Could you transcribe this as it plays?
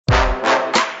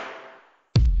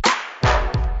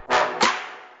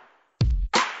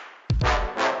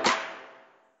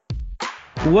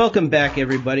Welcome back,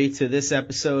 everybody, to this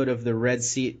episode of the Red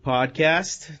Seat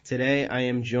Podcast. Today, I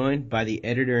am joined by the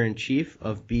editor-in-chief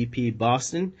of BP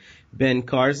Boston, Ben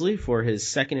Carsley, for his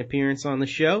second appearance on the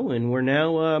show, and we're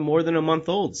now more than a month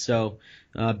old. So,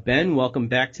 Ben, welcome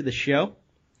back to the show.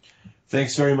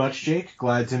 Thanks very much, Jake.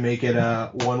 Glad to make it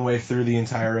one way through the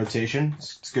entire rotation.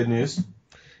 It's good news.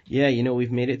 Yeah,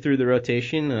 we've made it through the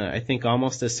rotation, I think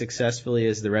almost as successfully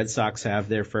as the Red Sox have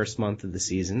their first month of the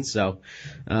season. So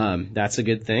that's a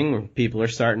good thing. People are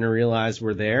starting to realize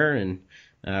we're there and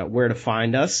where to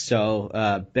find us.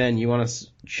 So, Ben, you want to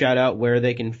shout out where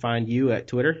they can find you at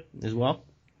Twitter as well?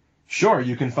 Sure.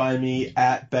 You can find me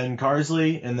at Ben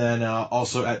Carsley and then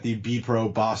also at the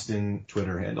BPro Boston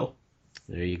Twitter handle.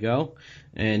 There you go.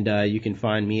 And you can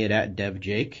find me at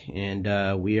DevJake.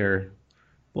 And we are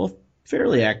both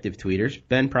fairly active tweeters.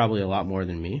 Ben probably a lot more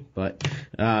than me, but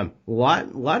a lot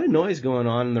of noise going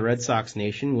on in the Red Sox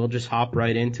nation. We'll just hop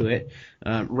right into it.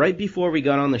 Right before we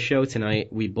got on the show tonight,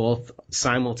 we both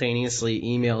simultaneously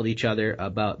emailed each other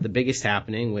about the biggest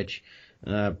happening, which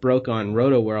broke on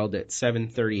Roto World at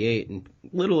 7:38, and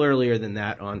a little earlier than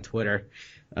that on Twitter.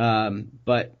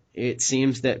 But it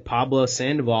seems that Pablo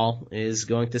Sandoval is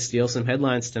going to steal some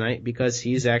headlines tonight because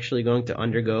he's actually going to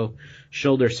undergo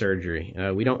shoulder surgery.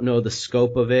 We don't know the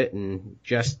scope of it and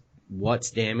just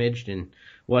what's damaged and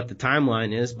what the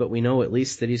timeline is, but we know at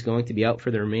least that he's going to be out for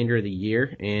the remainder of the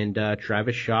year, and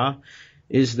Travis Shaw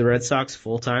is the Red Sox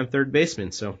full-time third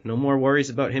baseman, so no more worries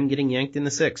about him getting yanked in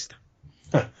the sixth.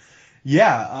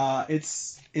 Yeah,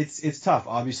 it's tough.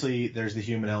 Obviously, there's the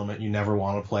human element. You never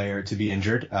want a player to be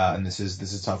injured, and this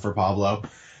is tough for Pablo.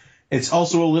 It's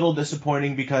also a little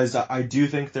disappointing because I do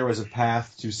think there was a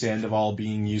path to Sandoval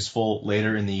being useful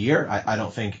later in the year. I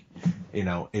don't think,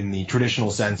 in the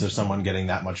traditional sense of someone getting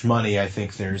that much money, I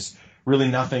think there's really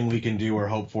nothing we can do or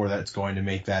hope for that's going to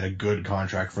make that a good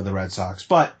contract for the Red Sox.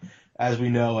 But as we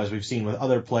know, as we've seen with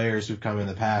other players who've come in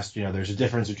the past, there's a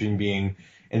difference between being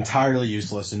entirely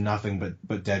useless and nothing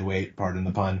but dead weight, pardon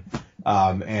the pun,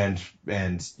 and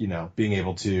being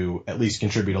able to at least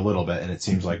contribute a little bit. And it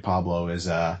seems like Pablo is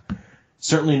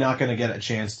certainly not going to get a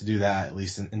chance to do that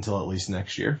until at least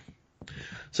next year.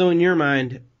 So in your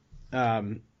mind,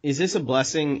 is this a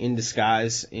blessing in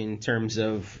disguise in terms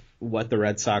of what the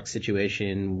Red Sox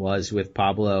situation was with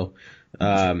Pablo?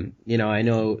 I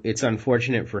know it's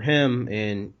unfortunate for him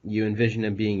and you envision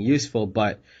him being useful,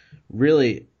 but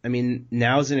really,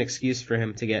 now's an excuse for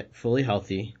him to get fully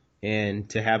healthy and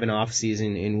to have an off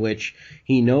season in which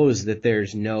he knows that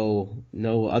there's no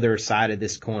other side of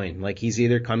this coin. Like, he's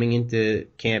either coming into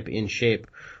camp in shape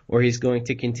or he's going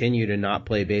to continue to not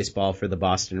play baseball for the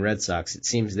Boston Red Sox. It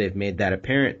seems they've made that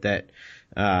apparent that,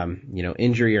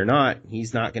 injury or not,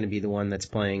 he's not going to be the one that's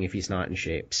playing if he's not in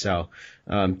shape. So,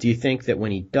 do you think that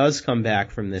when he does come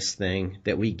back from this thing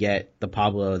that we get the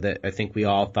Pablo that I think we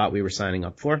all thought we were signing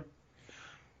up for?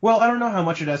 Well, I don't know how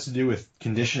much it has to do with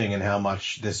conditioning and how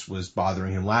much this was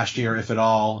bothering him last year, if at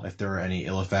all, if there are any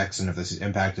ill effects, and if this has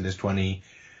impacted his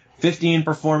 2015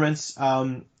 performance.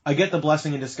 I get the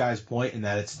blessing in disguise point in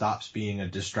that it stops being a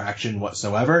distraction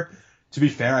whatsoever. To be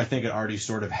fair, I think it already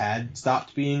sort of had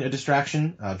stopped being a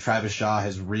distraction. Travis Shaw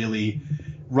has really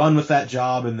run with that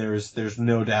job, and there's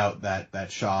no doubt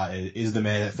that Shaw is the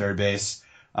man at third base.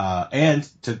 And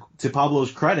to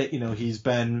Pablo's credit, he's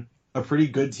been a pretty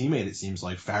good teammate, it seems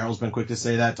like. Farrell's been quick to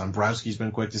say that. Dombrowski's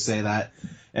been quick to say that.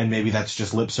 And maybe that's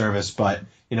just lip service. But,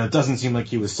 it doesn't seem like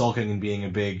he was sulking and being a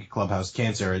big clubhouse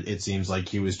cancer. It seems like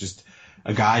he was just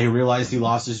a guy who realized he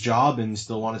lost his job and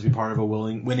still wanted to be part of a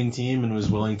winning team and was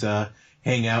willing to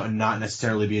hang out and not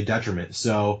necessarily be a detriment.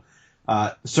 So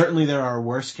certainly there are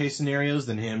worse case scenarios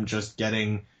than him just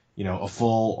getting, a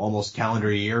full almost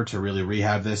calendar year to really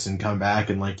rehab this and come back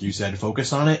and, like you said,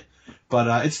 focus on it.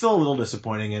 But it's still a little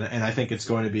disappointing, and I think it's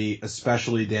going to be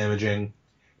especially damaging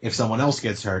if someone else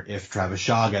gets hurt, if Travis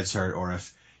Shaw gets hurt, or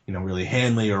if, really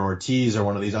Hanley or Ortiz or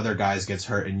one of these other guys gets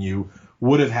hurt and you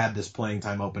would have had this playing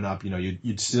time open up.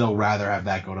 You'd still rather have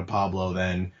that go to Pablo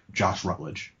than Josh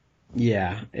Rutledge.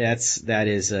 Yeah, that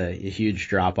is a huge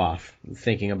drop-off,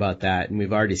 thinking about that. And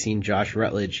we've already seen Josh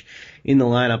Rutledge in the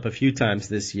lineup a few times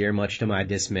this year, much to my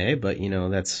dismay, but,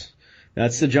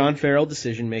 that's the John Farrell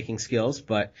decision-making skills,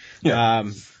 but, yeah.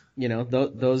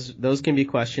 Those can be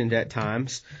questioned at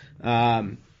times.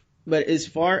 But as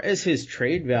far as his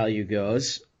trade value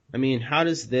goes, how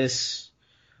does this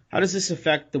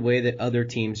affect the way that other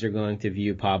teams are going to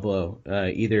view Pablo,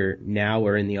 either now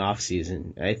or in the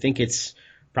offseason? I think it's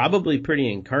probably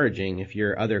pretty encouraging if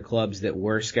you're other clubs that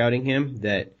were scouting him,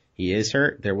 that he is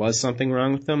hurt. There was something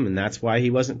wrong with him, and that's why he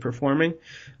wasn't performing.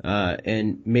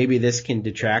 And maybe this can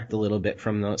detract a little bit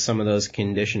from some of those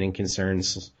conditioning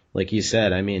concerns. Like you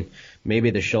said, I mean, maybe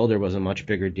the shoulder was a much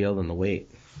bigger deal than the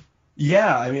weight.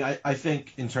 Yeah, I mean, I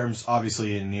think in terms,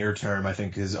 obviously in near term, I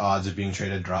think his odds of being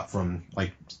traded drop from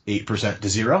like 8% to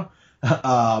 0.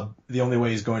 The only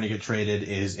way he's going to get traded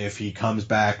is if he comes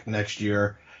back next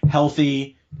year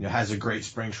healthy, has a great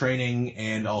spring training,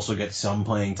 and also gets some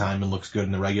playing time and looks good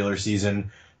in the regular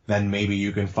season. Then maybe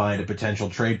you can find a potential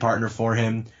trade partner for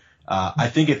him. I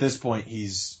think at this point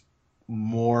he's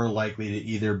more likely to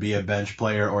either be a bench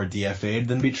player or DFA'd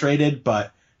than be traded,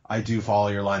 but I do follow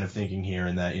your line of thinking here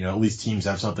in that, at least teams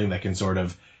have something that can sort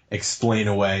of explain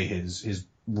away his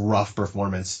rough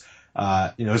performance,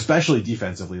 especially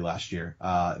defensively last year.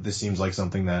 This seems like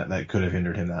something that could have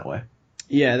hindered him that way.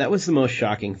 Yeah, that was the most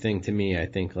shocking thing to me, I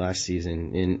think, last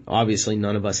season. And obviously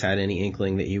none of us had any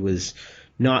inkling that he was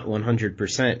not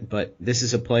 100%, but this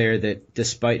is a player that,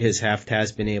 despite his heft,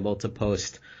 has been able to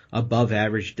post above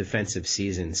average defensive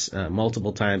seasons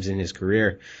multiple times in his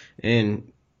career.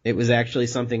 And it was actually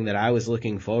something that I was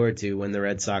looking forward to when the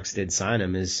Red Sox did sign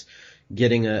him, is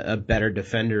getting a better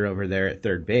defender over there at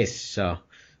third base. So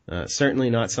certainly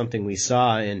not something we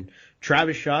saw. And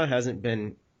Travis Shaw hasn't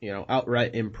been,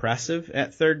 outright impressive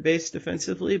at third base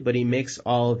defensively, but he makes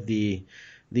all of the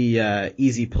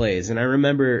easy plays. And I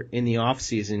remember in the off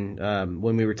season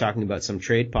when we were talking about some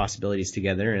trade possibilities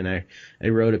together, and I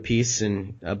wrote a piece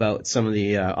about some of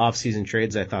the off season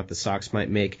trades I thought the Sox might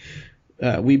make.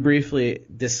 We briefly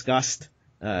discussed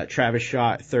Travis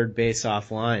Shaw at third base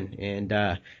offline, and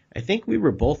I think we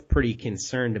were both pretty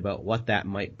concerned about what that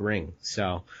might bring.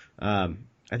 So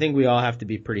I think we all have to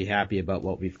be pretty happy about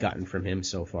what we've gotten from him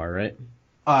so far, right?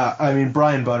 I mean,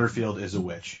 Brian Butterfield is a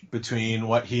witch. Between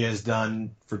what he has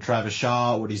done for Travis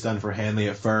Shaw, what he's done for Hanley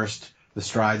at first, the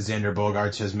strides Xander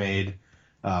Bogaerts has made.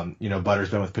 Butter's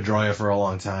been with Pedroia for a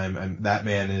long time, and that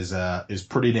man is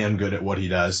pretty damn good at what he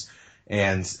does.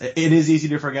 And it is easy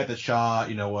to forget that Shaw,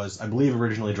 was, I believe,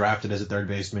 originally drafted as a third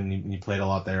baseman. He played a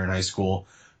lot there in high school.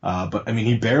 But I mean,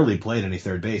 he barely played any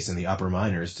third base in the upper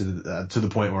minors to the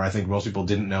point where I think most people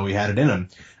didn't know he had it in him.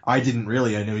 I didn't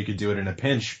really. I knew he could do it in a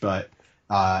pinch, but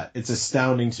it's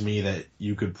astounding to me that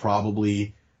you could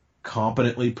probably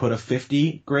competently put a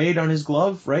 50 grade on his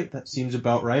glove, right? That seems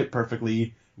about right.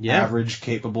 Perfectly average,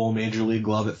 capable major league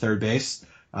glove at third base.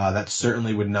 That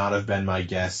certainly would not have been my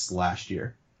guess last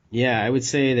year. Yeah, I would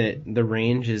say that the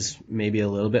range is maybe a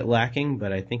little bit lacking,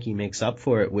 but I think he makes up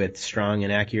for it with strong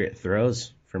and accurate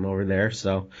throws from over there.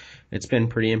 So it's been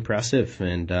pretty impressive,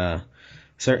 and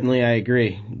certainly I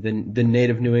agree. The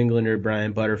native New Englander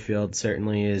Brian Butterfield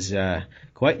certainly is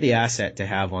quite the asset to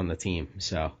have on the team.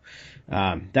 So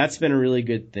that's been a really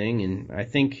good thing, and I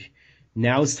think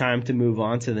now it's time to move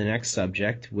on to the next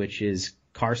subject, which is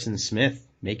Carson Smith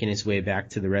making his way back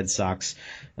to the Red Sox.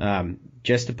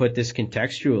 Just to put this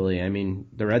contextually, I mean,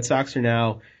 the Red Sox are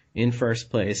now in first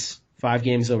place, 5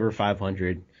 games over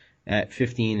 500 at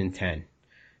 15-10.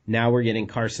 Now we're getting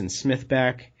Carson Smith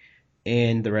back,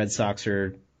 and the Red Sox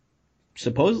are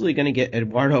supposedly going to get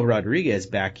Eduardo Rodriguez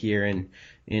back here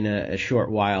in a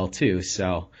short while too.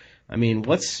 So, I mean,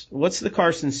 what's the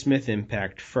Carson Smith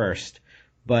impact first?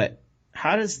 But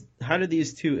how do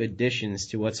these two additions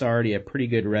to what's already a pretty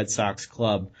good Red Sox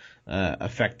club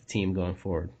affect the team going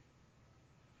forward?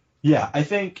 Yeah, I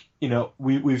think,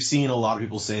 we've seen a lot of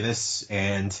people say this,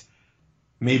 and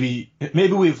maybe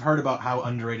we've heard about how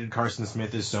underrated Carson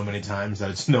Smith is so many times that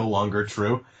it's no longer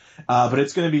true. But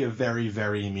it's going to be a very,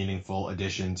 very meaningful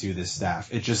addition to this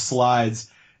staff. It just slides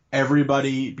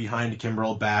everybody behind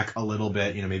Kimbrel back a little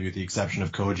bit, maybe with the exception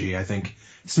of Koji. I think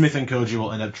Smith and Koji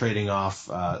will end up trading off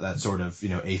that sort of,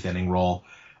 8th inning role.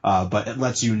 But it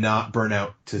lets you not burn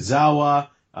out Tozawa.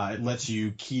 It lets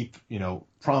you keep,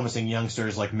 promising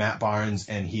youngsters like Matt Barnes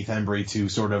and Heath Embry to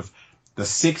sort of the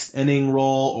 6th inning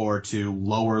role or to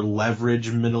lower leverage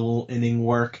middle inning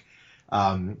work.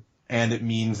 And it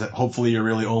means that hopefully you're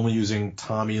really only using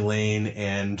Tommy Lane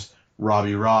and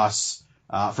Robbie Ross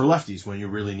for lefties when you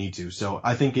really need to. So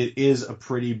I think it is a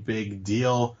pretty big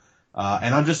deal.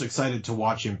 And I'm just excited to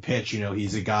watch him pitch.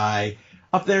 He's a guy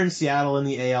up there in Seattle in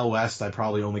the AL West. I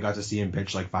probably only got to see him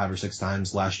pitch like 5 or 6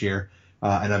 times last year.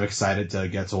 And I'm excited to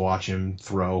get to watch him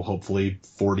throw hopefully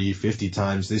 40, 50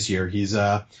 times this year. He's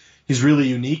really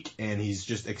unique, and he's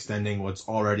just extending what's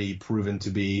already proven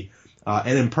to be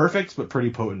an imperfect but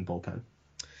pretty potent bullpen.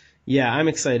 Yeah, I'm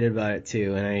excited about it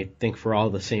too, and I think for all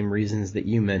the same reasons that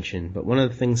you mentioned. But one of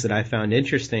the things that I found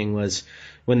interesting was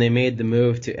when they made the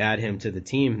move to add him to the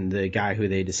team, the guy who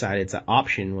they decided to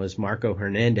option was Marco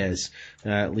Hernandez,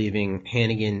 leaving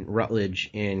Hannigan, Rutledge,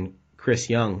 and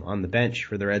Chris Young on the bench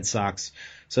for the Red Sox.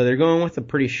 So they're going with a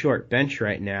pretty short bench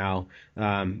right now,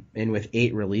 and with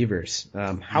 8 relievers.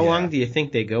 How long Yeah. do you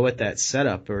think they go with that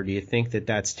setup, or do you think that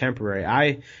that's temporary?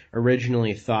 I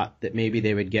originally thought that maybe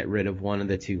they would get rid of one of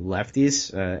the 2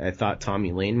 lefties. I thought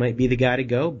Tommy Lane might be the guy to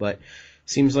go, but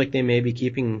seems like they may be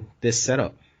keeping this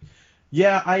setup.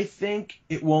 Yeah, I think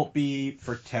it won't be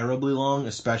for terribly long,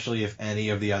 especially if any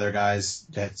of the other guys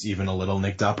gets even a little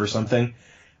nicked up or something.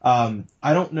 I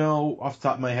don't know off the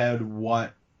top of my head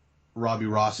what Robbie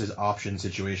Ross's option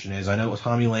situation is. I know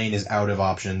Tommy Lane is out of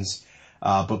options,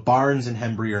 but Barnes and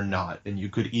Hembry are not, and you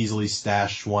could easily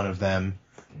stash one of them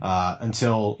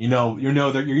until you're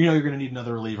going to need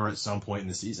another reliever at some point in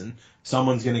the season.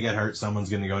 Someone's going to get hurt, someone's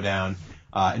going to go down,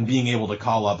 and being able to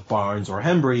call up Barnes or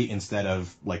Hembry instead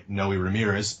of like Noe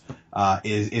Ramirez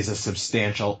is a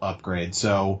substantial upgrade.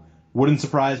 So wouldn't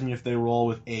surprise me if they roll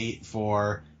with 8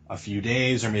 for a few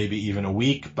days or maybe even a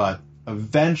week, but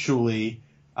eventually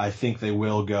I think they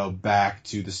will go back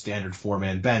to the standard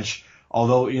 4-man bench.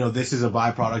 Although, this is a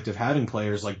byproduct of having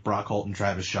players like Brock Holt and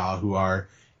Travis Shaw who are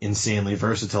insanely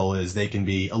versatile, is they can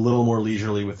be a little more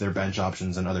leisurely with their bench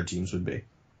options than other teams would be.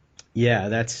 Yeah,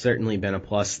 that's certainly been a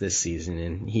plus this season,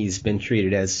 and he's been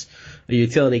treated as a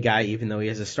utility guy, even though he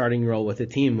has a starting role with the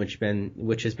team, which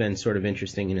has been sort of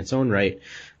interesting in its own right.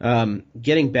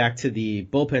 Getting back to the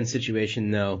bullpen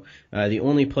situation, though, the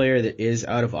only player that is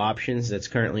out of options that's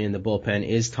currently in the bullpen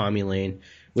is Tommy Lane,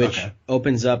 which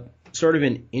opens up sort of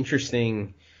an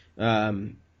interesting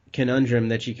conundrum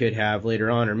that you could have later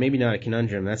on, or maybe not a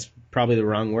conundrum, that's probably the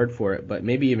wrong word for it, but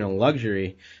maybe even a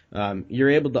luxury.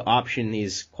 You're able to option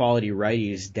these quality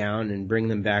righties down and bring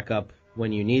them back up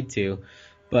when you need to,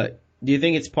 but do you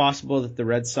think it's possible that the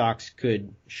Red Sox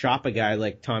could shop a guy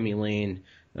like Tommy Lane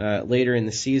later in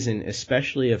the season,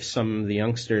 especially if some of the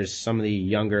youngsters, some of the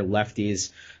younger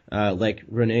lefties, like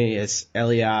Reneus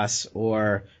Elias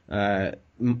or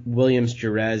Williams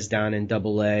Jerez down in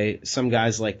Double-A, some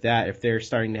guys like that, if they're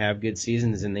starting to have good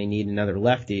seasons and they need another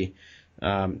lefty,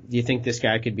 do you think this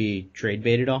guy could be trade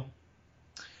bait at all?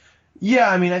 Yeah,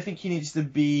 I mean, I think he needs to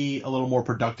be a little more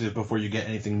productive before you get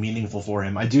anything meaningful for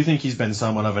him. I do think he's been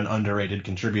somewhat of an underrated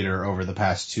contributor over the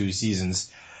past 2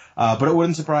 seasons. But it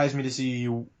wouldn't surprise me to see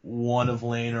one of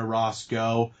Lane or Ross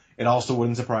go. It also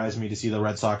wouldn't surprise me to see the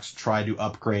Red Sox try to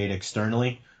upgrade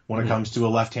externally when it comes to a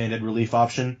left-handed relief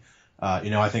option.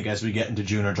 I think as we get into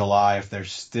June or July, if they're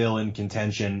still in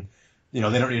contention, they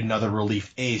don't need another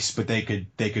relief ace, but they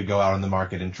could go out on the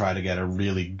market and try to get a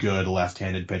really good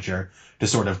left-handed pitcher to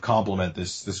sort of complement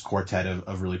this quartet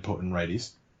of really potent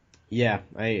righties. Yeah,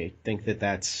 I think that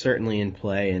that's certainly in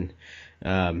play,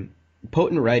 and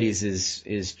potent righties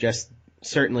is just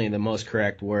certainly the most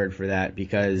correct word for that,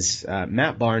 because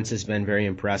Matt Barnes has been very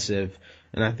impressive,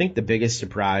 and I think the biggest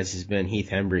surprise has been Heath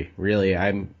Hembry. Really,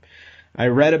 I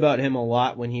read about him a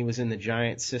lot when he was in the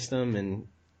Giants system, and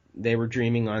they were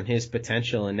dreaming on his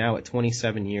potential, and now at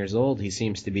 27 years old, he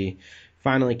seems to be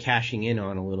finally cashing in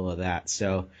on a little of that.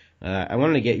 So I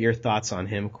wanted to get your thoughts on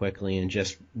him quickly and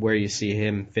just where you see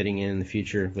him fitting in the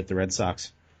future with the Red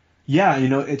Sox. Yeah,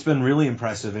 it's been really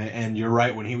impressive, and you're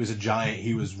right, when he was a Giant,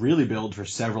 he was really billed for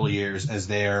several years as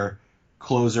their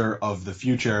closer of the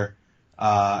future,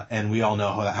 and we all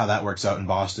know how that works out in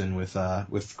Boston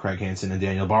with Craig Hansen and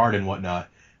Daniel Bard and whatnot.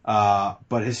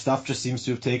 But his stuff just seems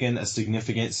to have taken a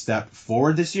significant step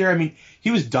forward this year. I mean, he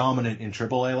was dominant in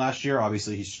AAA last year.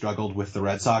 Obviously, he struggled with the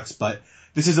Red Sox, but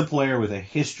this is a player with a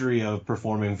history of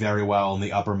performing very well in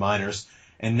the upper minors.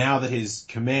 And now that his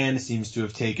command seems to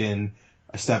have taken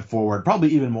a step forward, probably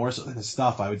even more so than his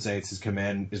stuff, I would say it's his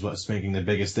command is what's making the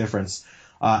biggest difference.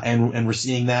 And we're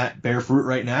seeing that bear fruit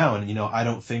right now. And, I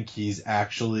don't think he's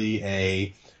actually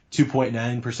a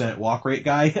 2.9% walk rate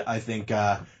guy. I think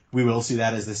we will see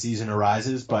that as the season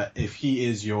arises. But if he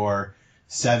is your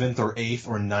 7th or 8th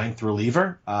or 9th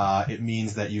reliever, it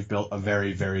means that you've built a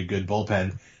very, very good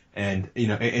bullpen. And,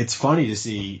 it's funny to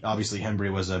see, obviously Hembry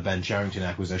was a Ben Cherington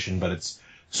acquisition, but it's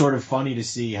sort of funny to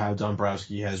see how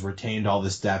Dombrowski has retained all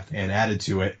this depth and added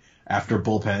to it after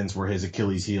bullpens were his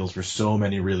Achilles heels for so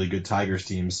many really good Tigers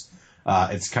teams.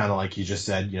 It's kind of like he just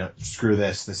said, screw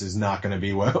this. This is not going to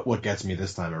be what gets me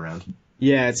this time around.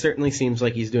 Yeah, it certainly seems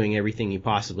like he's doing everything he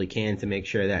possibly can to make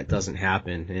sure that doesn't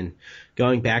happen. And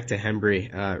going back to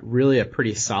Hembry, really a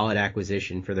pretty solid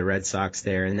acquisition for the Red Sox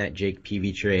there in that Jake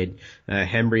Peavy trade.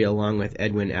 Hembry along with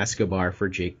Edwin Escobar for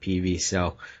Jake Peavy.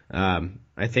 So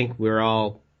I think we're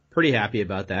all pretty happy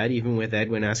about that. Even with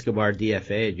Edwin Escobar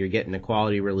DFA'd, you're getting a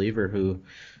quality reliever who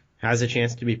has a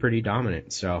chance to be pretty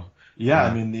dominant. So yeah,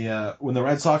 I mean when the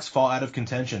Red Sox fall out of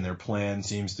contention, their plan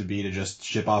seems to be to just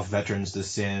ship off veterans to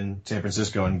San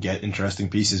Francisco and get interesting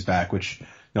pieces back. Which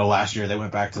last year they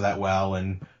went back to that well,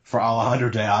 and for Alejandro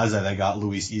De Aza they got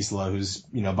Luis Isla, who's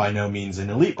by no means an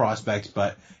elite prospect,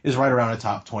 but is right around a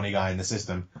top 20 guy in the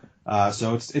system.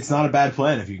 So it's not a bad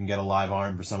plan if you can get a live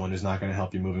arm for someone who's not going to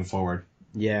help you moving forward.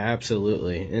 Yeah,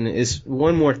 absolutely. And is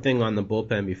one more thing on the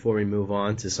bullpen before we move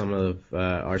on to some of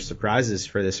our surprises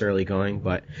for this early going.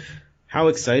 But how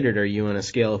excited are you on a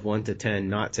scale of 1 to 10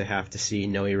 not to have to see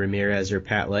Noe Ramirez or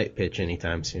Pat Light pitch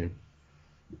anytime soon?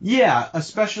 Yeah,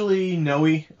 especially Noe.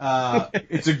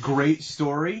 It's a great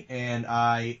story, and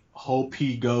I hope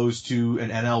he goes to an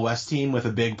NL West team with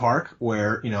a big park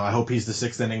where, I hope he's the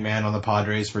sixth inning man on the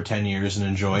Padres for 10 years and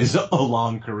enjoys a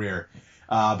long career.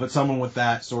 But someone with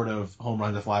that sort of home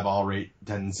run to fly ball rate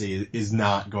tendency is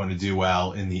not going to do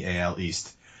well in the AL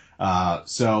East.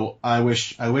 So I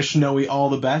wish Noe all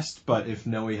the best, but if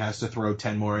Noe has to throw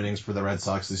 10 more innings for the Red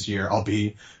Sox this year, I'll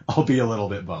be a little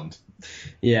bit bummed.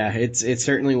 Yeah, it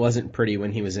certainly wasn't pretty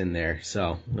when he was in there.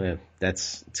 So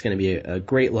it's going to be a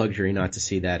great luxury not to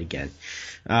see that again.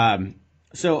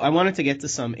 So I wanted to get to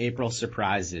some April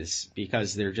surprises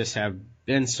because there just have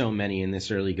been so many in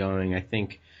this early going. I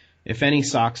think if any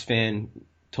Sox fan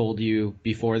told you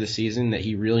before the season that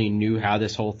he really knew how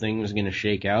this whole thing was going to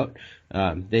shake out,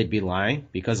 they'd be lying,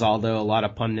 because although a lot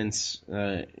of pundits,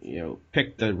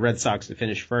 picked the Red Sox to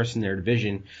finish first in their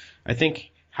division, I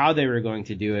think how they were going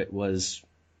to do it was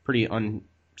pretty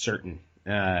uncertain.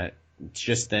 It's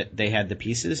just that they had the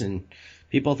pieces and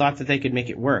people thought that they could make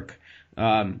it work.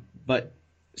 But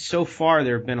so far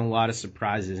there have been a lot of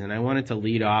surprises, and I wanted to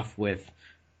lead off with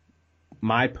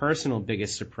my personal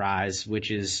biggest surprise,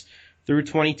 which is through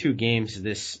 22 games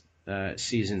this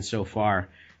season so far,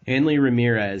 Hanley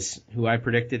Ramirez, who I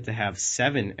predicted to have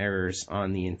 7 errors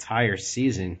on the entire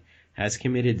season, has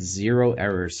committed 0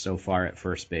 errors so far at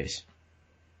first base.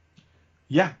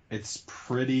 Yeah, it's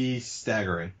pretty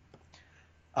staggering.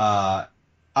 I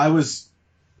was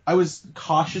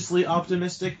cautiously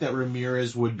optimistic that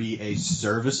Ramirez would be a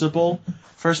serviceable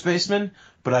first baseman,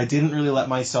 but I didn't really let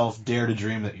myself dare to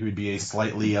dream that he would be a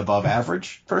slightly above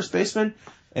average first baseman.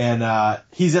 And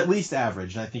he's at least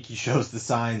average, and I think he shows the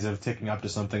signs of ticking up to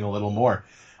something a little more.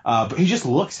 But he just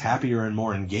looks happier and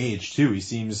more engaged, too. He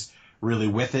seems really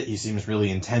with it. He seems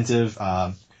really attentive.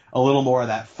 A little more of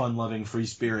that fun-loving, free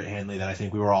spirit Hanley that I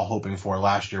think we were all hoping for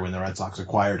last year when the Red Sox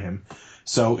acquired him.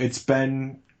 So it's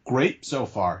been great so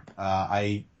far.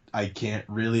 I can't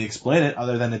really explain it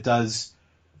other than it does,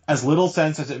 as little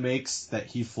sense as it makes that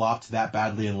he flopped that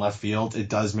badly in left field, it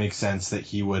does make sense that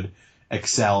he would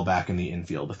excel back in the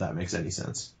infield, if that makes any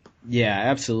sense. Yeah,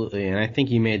 absolutely. And I think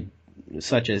you made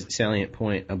such a salient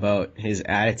point about his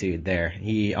attitude there.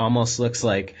 He almost looks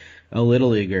like a little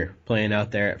leaguer playing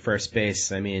out there at first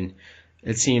base. I mean,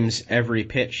 it seems every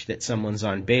pitch that someone's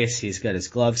on base, he's got his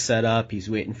gloves set up, he's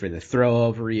waiting for the throw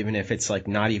over, even if it's like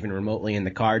not even remotely in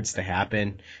the cards to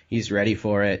happen. He's ready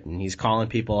for it, and he's calling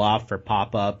people off for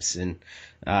pop-ups, and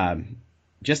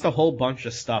just a whole bunch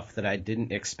of stuff that I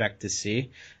didn't expect to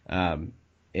see. And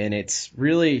it's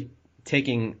really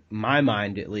taking my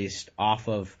mind, at least, off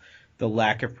of the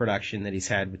lack of production that he's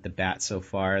had with the bat so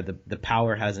far. The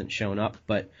power hasn't shown up,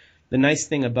 but the nice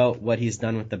thing about what he's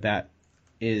done with the bat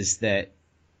is that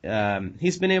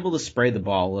he's been able to spray the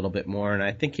ball a little bit more, and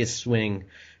I think his swing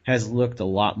has looked a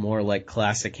lot more like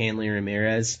classic Hanley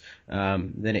Ramirez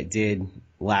than it did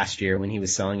last year when he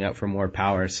was selling out for more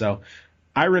power. So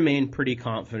I remain pretty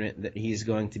confident that he's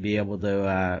going to be able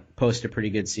to post a pretty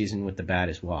good season with the bat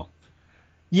as well.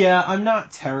 Yeah, I'm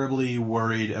not terribly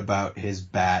worried about his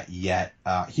bat yet.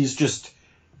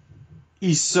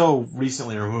 He's so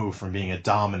recently removed from being a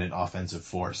dominant offensive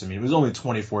force. I mean, it was only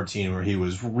 2014 where he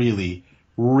was really,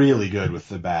 really good with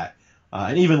the bat.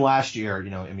 And even last year,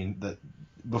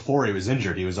 before he was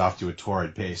injured, he was off to a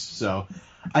torrid pace. So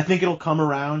I think it'll come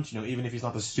around. Even if he's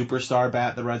not the superstar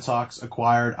bat the Red Sox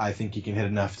acquired, I think he can hit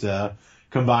enough to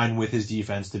combine with his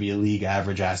defense to be a league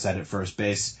average asset at first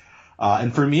base.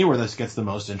 And for me, where this gets the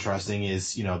most interesting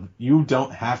is, you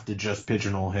don't have to just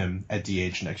pigeonhole him at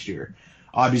DH next year.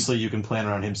 Obviously, you can plan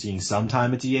around him seeing some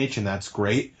time at DH, and that's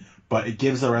great, but it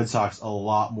gives the Red Sox a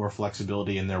lot more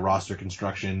flexibility in their roster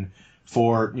construction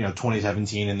for,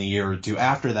 2017 and the year or two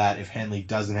after that if Hanley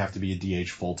doesn't have to be a DH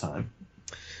full-time.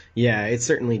 Yeah, it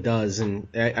certainly does, and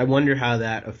I wonder how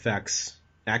that affects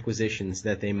acquisitions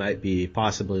that they might be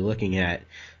possibly looking at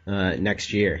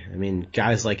next year. I mean,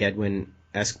 guys like Edwin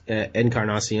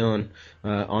Encarnacion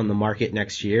on the market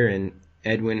next year, and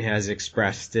Edwin has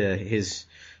expressed his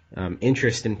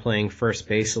interest in playing first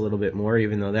base a little bit more,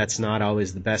 even though that's not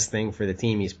always the best thing for the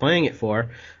team he's playing it for.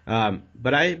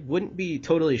 But I wouldn't be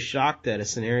totally shocked at a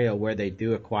scenario where they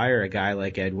do acquire a guy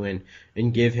like Edwin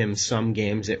and give him some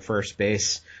games at first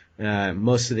base,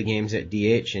 most of the games at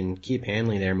DH, and keep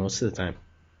Hanley there most of the time.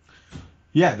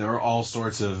 Yeah, there are all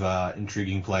sorts of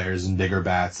intriguing players and bigger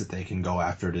bats that they can go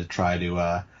after to try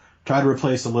to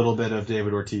replace a little bit of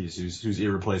David Ortiz, who's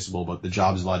irreplaceable, but the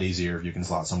job's a lot easier if you can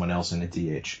slot someone else in at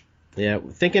DH. Yeah,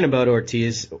 thinking about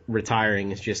Ortiz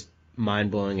retiring is just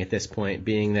mind-blowing at this point,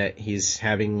 being that he's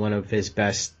having one of his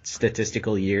best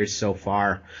statistical years so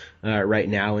far right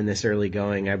now in this early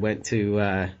going. I went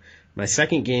to my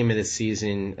second game of the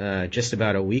season just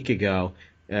about a week ago,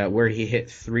 where he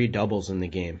hit 3 doubles in the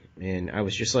game. And I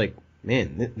was just like,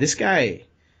 man, this guy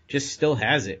just still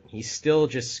has it. He still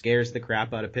just scares the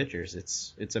crap out of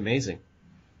pitchers. It's amazing.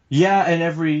 Yeah,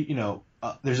 and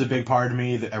there's a big part of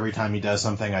me that every time he does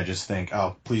something, I just think,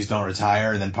 oh, please don't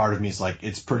retire. And then part of me is like,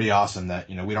 it's pretty awesome that,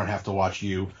 we don't have to watch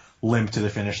you limp to the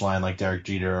finish line like Derek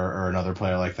Jeter or another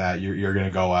player like that. You're going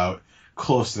to go out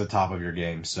close to the top of your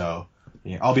game. So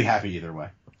I'll be happy either way.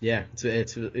 Yeah,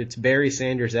 it's Barry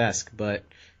Sanders-esque, but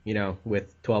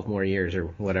with 12 more years or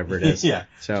whatever it is. Yeah,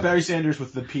 so it's Barry Sanders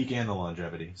with the peak and the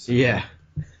longevity. So. Yeah,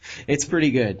 it's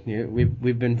pretty good.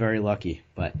 We've been very lucky.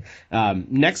 But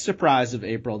next surprise of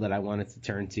April that I wanted to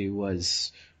turn to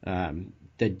was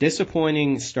the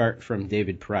disappointing start from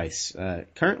David Price.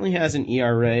 Currently has an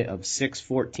ERA of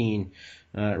 6.14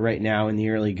 right now in the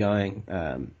early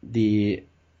going. The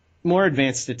more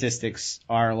advanced statistics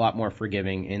are a lot more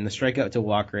forgiving, and the strikeout to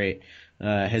walk rate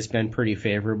has been pretty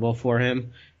favorable for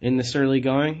him in this early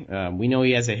going. We know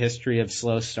he has a history of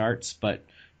slow starts, but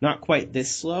not quite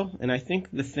this slow. And I think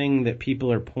the thing that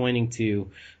people are pointing to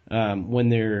when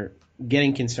they're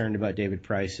getting concerned about David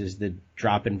Price is the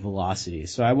drop in velocity.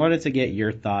 So I wanted to get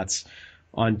your thoughts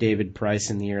on David Price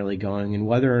in the early going and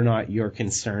whether or not you're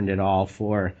concerned at all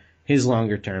for his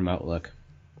longer-term outlook.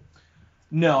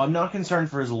 No, I'm not concerned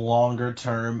for his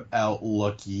longer-term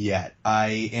outlook yet.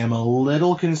 I am a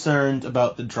little concerned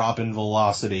about the drop in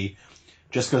velocity,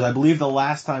 just because I believe the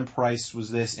last time Price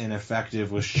was this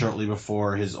ineffective was shortly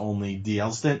before his only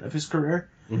DL stint of his career.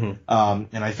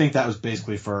 Mm-hmm. And I think that was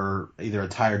basically for either a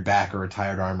tired back or a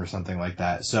tired arm or something like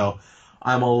that. So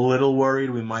I'm a little worried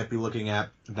we might be looking at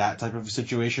that type of a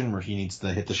situation where he needs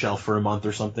to hit the shelf for a month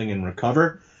or something and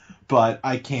recover. But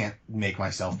I can't make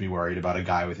myself be worried about a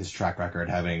guy with his track record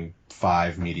having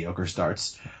 5 mediocre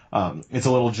starts. It's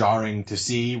a little jarring to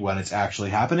see when it's actually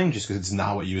happening, just because it's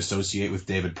not what you associate with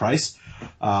David Price.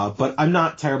 But I'm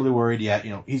not terribly worried yet.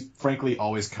 He's frankly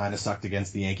always kind of sucked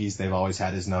against the Yankees. They've always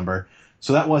had his number.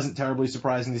 So that wasn't terribly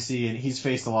surprising to see. And he's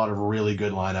faced a lot of really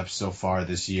good lineups so far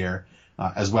this year,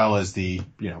 as well as the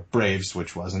Braves,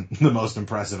 which wasn't the most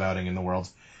impressive outing in the world.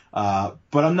 But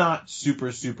I'm not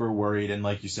super, super worried. And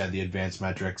like you said, the advanced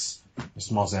metrics,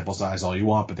 small sample size, all you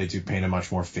want, but they do paint a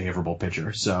much more favorable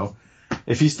picture. So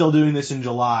if he's still doing this in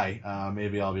July,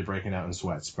 maybe I'll be breaking out in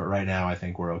sweats. But right now, I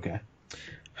think we're okay.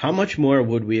 How much more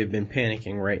would we have been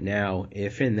panicking right now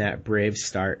if in that Braves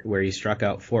start where he struck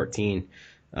out 14,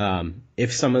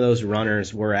 if some of those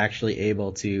runners were actually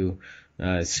able to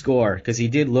score? Because he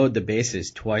did load the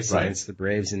bases twice against the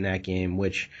Braves in that game,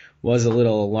 which was a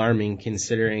little alarming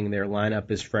considering their lineup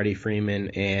is Freddie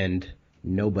Freeman and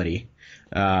nobody.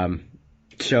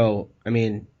 So,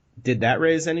 did that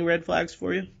raise any red flags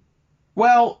for you?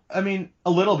 Well,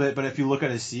 a little bit, but if you look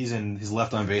at his season, his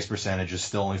left on base percentage is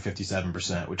still only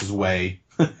 57%, which is way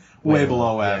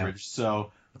below average.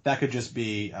 So that could just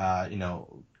be,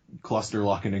 cluster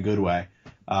luck in a good way.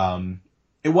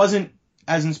 It wasn't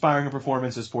as inspiring a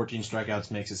performance as 14 strikeouts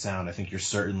makes it sound. I think you're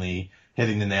certainly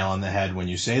hitting the nail on the head when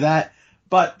you say that.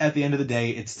 But at the end of the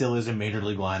day, it still is a major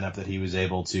league lineup that he was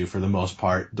able to, for the most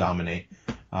part, dominate.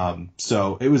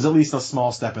 So it was at least a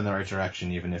small step in the right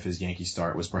direction, even if his Yankee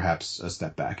start was perhaps a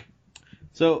step back.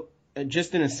 So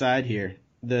just an aside here,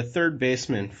 the third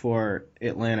baseman for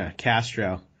Atlanta,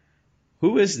 Castro,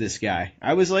 who is this guy?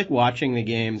 I was watching the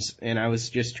games and I was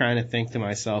just trying to think to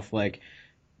myself, have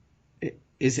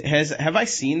I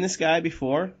seen this guy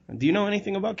before? Do you know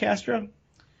anything about Castro?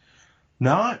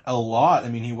 Not a lot.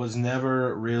 He was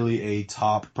never really a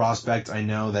top prospect. I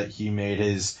know that he made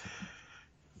his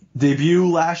debut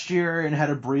last year and had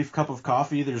a brief cup of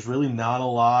coffee. There's really not a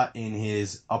lot in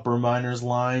his upper minors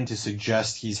line to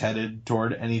suggest he's headed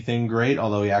toward anything great,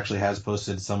 although he actually has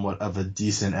posted somewhat of a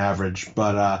decent average.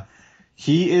 But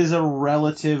he is a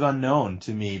relative unknown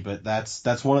to me, but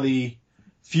that's one of the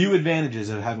few advantages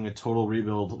of having a total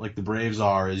rebuild like the Braves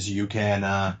are, is you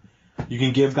can you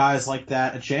can give guys like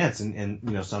that a chance,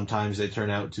 and sometimes they turn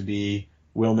out to be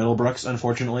Will Middlebrooks,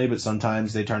 unfortunately, but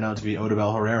sometimes they turn out to be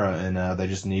Odubel Herrera, and they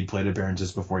just need plate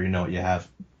appearances before you know what you have.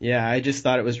 Yeah, I just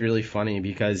thought it was really funny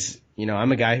because,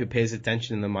 I'm a guy who pays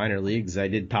attention in the minor leagues. I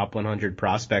did top 100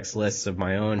 prospects lists of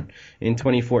my own in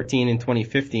 2014 and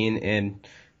 2015, and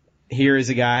here is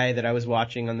a guy that I was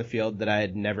watching on the field that I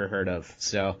had never heard of.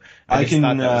 So I just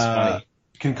thought that was funny.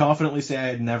 Can confidently say I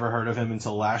had never heard of him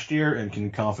until last year, and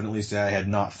can confidently say I had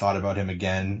not thought about him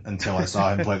again until I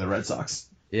saw him play the Red Sox.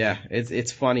 Yeah,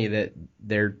 it's funny that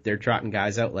they're trotting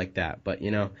guys out like that, but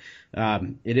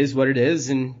it is what it is,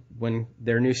 and when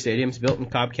their new stadium's built in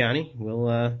Cobb County,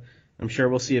 I'm sure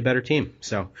we'll see a better team.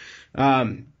 So,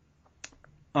 on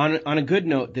a good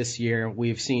note this year,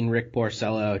 we've seen Rick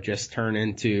Porcello just turn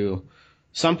into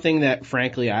something that,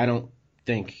 frankly, I don't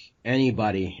think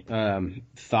anybody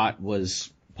thought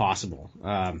was possible.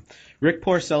 Rick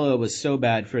Porcello was so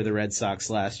bad for the Red Sox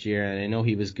last year, and I know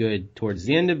he was good towards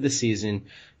the end of the season,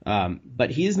 but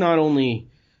he's not only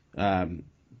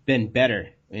been better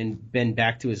and been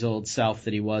back to his old self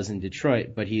that he was in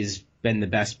Detroit, but he's been the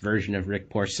best version of Rick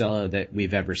Porcello that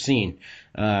we've ever seen.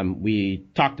 We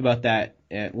talked about that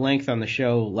at length on the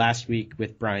show last week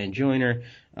with Brian Joyner.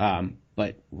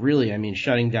 But really,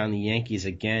 shutting down the Yankees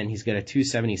again. He's got a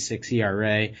 2.76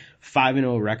 ERA,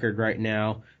 5-0 record right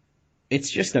now. It's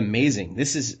just amazing.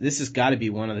 This has got to be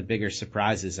one of the bigger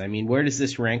surprises. Where does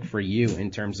this rank for you in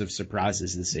terms of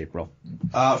surprises this April?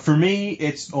 For me,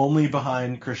 it's only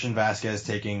behind Christian Vasquez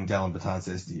taking Dellin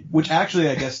Betances, which actually,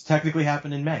 I guess, technically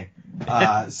happened in May.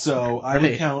 So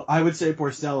I would say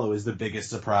Porcello is the biggest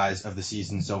surprise of the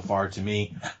season so far to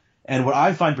me. And what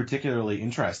I find particularly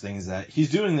interesting is that he's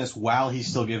doing this while he's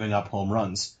still giving up home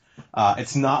runs.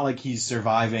 It's not like he's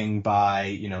surviving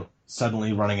by,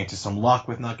 suddenly running into some luck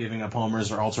with not giving up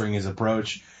homers or altering his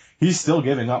approach. He's still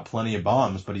giving up plenty of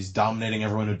bombs, but he's dominating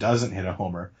everyone who doesn't hit a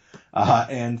homer.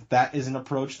 And that is an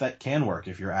approach that can work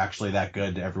if you're actually that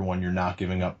good to everyone you're not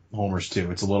giving up homers to.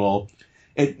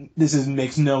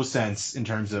 Makes no sense in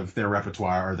terms of their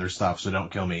repertoire or their stuff, so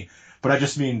don't kill me. But I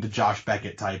just mean the Josh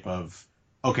Beckett type of,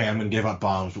 okay, I'm going to give up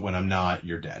bombs, but when I'm not,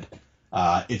 you're dead.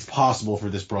 It's possible for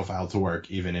this profile to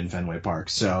work even in Fenway Park.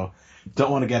 So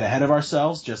don't want to get ahead of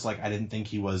ourselves, just like I didn't think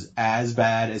he was as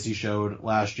bad as he showed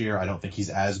last year. I don't think he's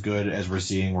as good as we're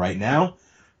seeing right now.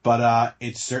 But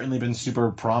it's certainly been super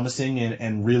promising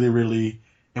and really, really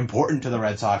important to the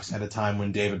Red Sox at a time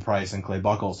when David Price and Clay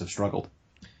Buchholz have struggled.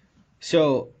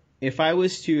 So if I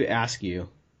was to ask you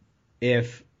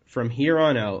if from here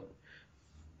on out,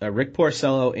 Rick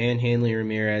Porcello and Hanley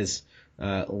Ramirez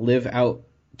live out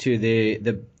to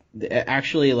the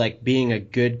actually like being a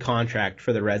good contract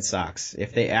for the Red Sox,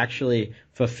 if they actually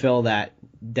fulfill that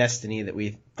destiny that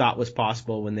we thought was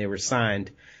possible when they were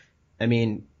signed,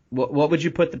 what would you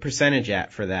put the percentage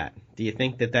at for that? Do you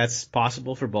think that that's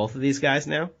possible for both of these guys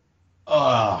now?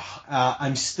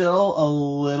 I'm still a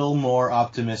little more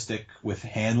optimistic with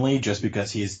Hanley just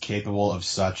because he is capable of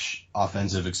such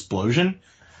offensive explosion.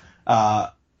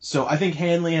 So I think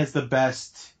Hanley has the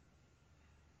best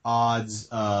odds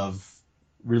of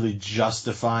really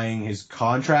justifying his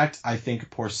contract. I think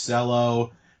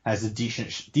Porcello has a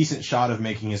decent shot of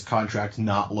making his contract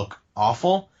not look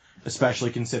awful, especially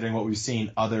considering what we've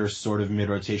seen other sort of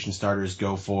mid-rotation starters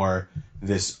go for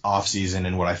this offseason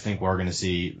and what I think we're going to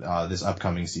see this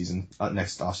upcoming season,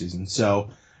 next offseason. So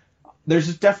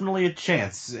there's definitely a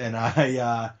chance, and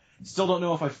I still don't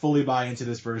know if I fully buy into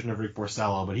this version of Rick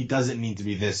Porcello, but he doesn't need to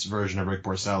be this version of Rick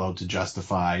Porcello to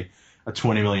justify a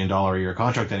 $20 million a year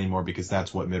contract anymore, because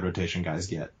that's what mid-rotation guys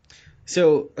get.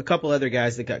 So a couple other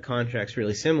guys that got contracts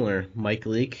really similar, Mike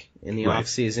Leake in the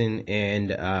offseason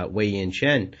and Wei-Yin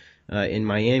Chen in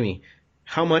Miami.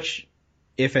 How much,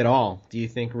 if at all, do you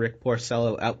think Rick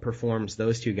Porcello outperforms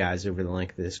those two guys over the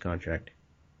length of this contract?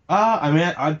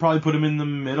 I'd probably put him in the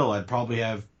middle. I'd probably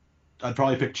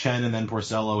pick Chen and then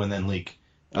Porcello and then Leake.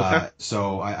 Okay.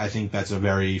 So I think that's a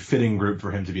very fitting group for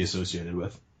him to be associated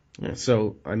with. Yeah,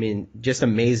 so, just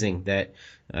amazing that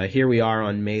here we are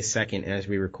on May 2nd as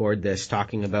we record this,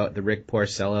 talking about the Rick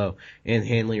Porcello and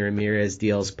Hanley Ramirez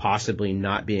deals possibly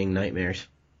not being nightmares.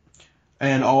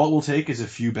 And all it will take is a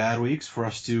few bad weeks for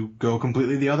us to go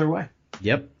completely the other way.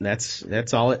 Yep,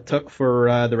 that's all it took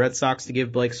for the Red Sox to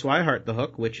give Blake Swihart the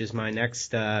hook, which is my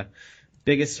next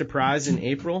biggest surprise in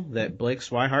April, that Blake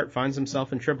Swihart finds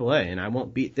himself in AAA. And I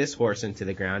won't beat this horse into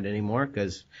the ground anymore,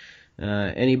 because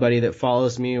anybody that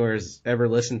follows me or has ever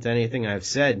listened to anything I've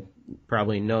said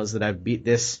probably knows that I've beat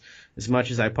this as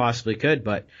much as I possibly could.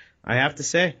 But I have to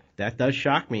say, that does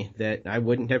shock me that I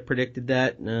wouldn't have predicted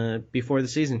that before the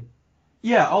season.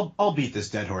 Yeah, I'll beat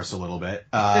this dead horse a little bit.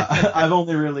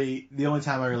 The only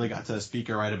time I really got to speak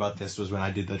or write about this was when I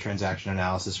did the transaction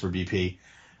analysis for BP.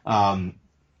 Um,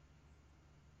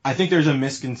 I think there's a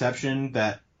misconception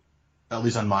that, at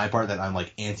least on my part, that I'm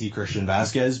like anti-Christian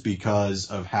Vasquez because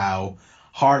of how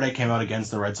hard I came out against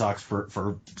the Red Sox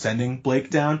for sending Blake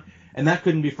down. And that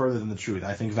couldn't be further than the truth.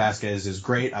 I think Vasquez is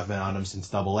great. I've been on him since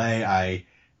Double-A. I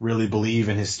really believe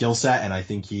in his skill set, and I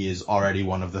think he is already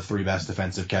one of the three best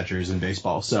defensive catchers in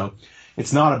baseball. So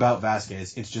it's not about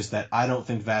Vasquez. It's just that I don't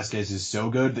think Vasquez is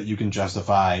so good that you can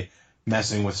justify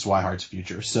messing with Swihart's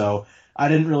future. So I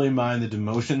didn't really mind the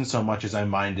demotion so much as I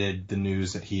minded the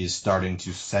news that he is starting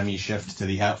to semi-shift to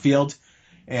the outfield.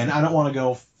 And I don't want to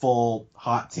go full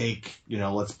hot take,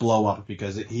 let's blow up,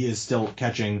 because he is still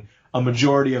catching a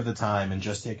majority of the time and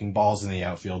just taking balls in the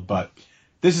outfield. But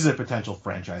this is a potential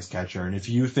franchise catcher. And if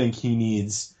you think he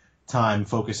needs time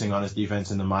focusing on his defense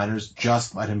in the minors,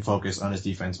 just let him focus on his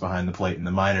defense behind the plate in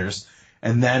the minors.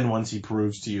 And then once he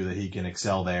proves to you that he can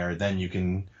excel there, then you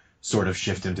can sort of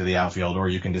shift him to the outfield, or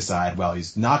you can decide, well,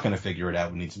 he's not going to figure it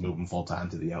out. We need to move him full time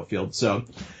to the outfield. So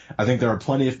I think there are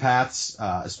plenty of paths,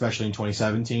 especially in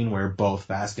 2017, where both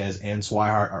Vasquez and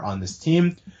Swihart are on this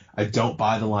team. I don't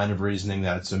buy the line of reasoning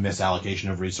that it's a misallocation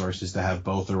of resources to have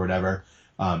both or whatever.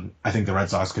 I think the Red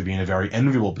Sox could be in a very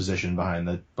enviable position behind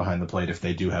the plate if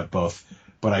they do have both,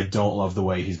 but I don't love the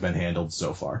way he's been handled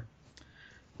so far.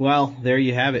 Well, there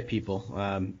you have it,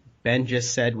 people. Ben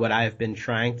just said what I've been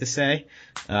trying to say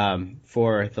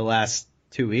for the last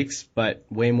 2 weeks, but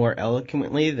way more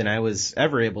eloquently than I was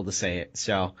ever able to say it.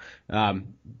 So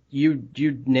you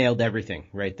nailed everything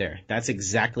right there. That's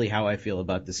exactly how I feel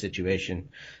about the situation.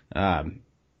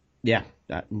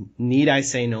 Need I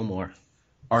say no more?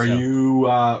 Are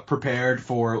you prepared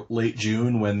for late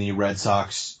June when the Red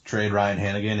Sox trade Ryan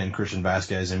Hanigan and Christian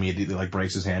Vasquez immediately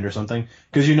breaks his hand or something?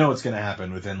 Because it's going to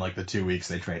happen within the 2 weeks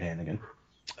they trade Hanigan.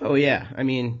 Oh yeah, I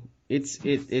mean it's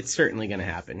certainly going to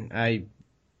happen.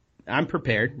 I'm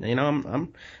prepared.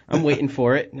 I'm waiting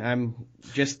for it. I'm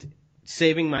just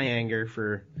saving my anger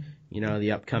for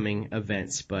the upcoming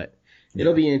events, but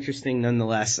it'll be interesting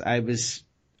nonetheless. I was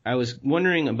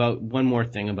wondering about one more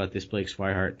thing about this Blake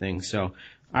Swihart thing. So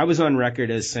I was on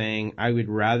record as saying I would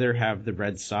rather have the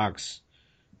Red Sox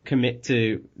commit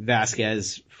to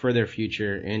Vasquez for their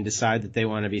future and decide that they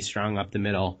want to be strong up the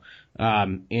middle,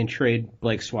 and trade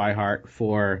Blake Swihart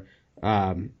for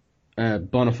a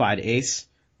bona fide ace,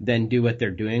 than do what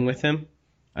they're doing with him.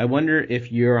 I wonder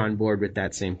if you're on board with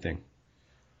that same thing.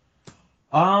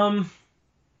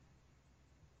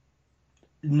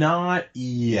 Not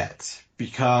yet,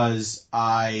 because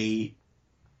I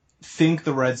think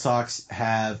the Red Sox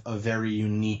have a very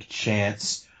unique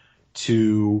chance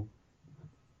to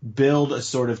build a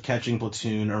sort of catching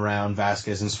platoon around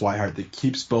Vasquez and Swihart that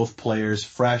keeps both players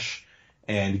fresh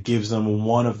and gives them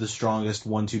one of the strongest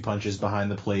 1-2 punches behind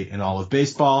the plate in all of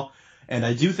baseball. And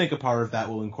I do think a part of that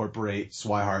will incorporate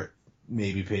Swihart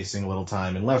maybe pacing a little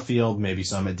time in left field, maybe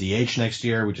some at DH next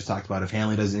year. We just talked about if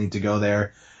Hanley doesn't need to go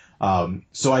there.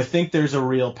 So I think there's a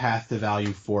real path to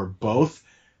value for both.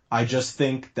 I just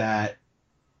think that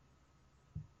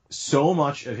so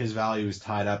much of his value is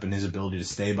tied up in his ability to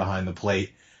stay behind the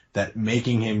plate that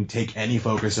making him take any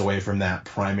focus away from that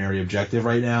primary objective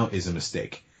right now is a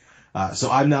mistake.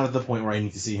 So I'm not at the point where I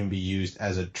need to see him be used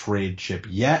as a trade chip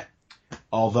yet.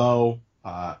 Although,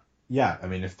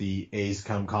 if the A's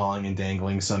come calling and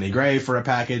dangling Sonny Gray for a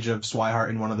package of Swihart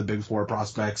and one of the big four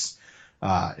prospects,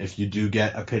 if you do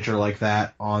get a pitcher like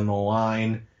that on the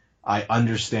line, I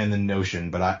understand the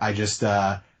notion, but I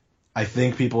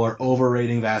think people are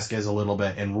overrating Vasquez a little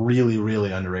bit and really,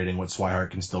 really underrating what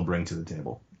Swihart can still bring to the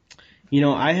table.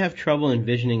 I have trouble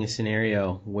envisioning a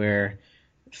scenario where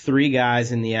three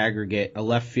guys in the aggregate, a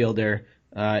left fielder,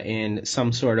 and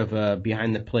some sort of a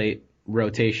behind-the-plate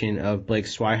rotation of Blake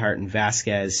Swihart and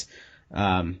Vasquez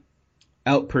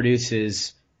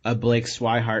outproduces a Blake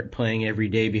Swihart playing every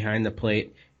day behind the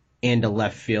plate and a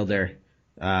left fielder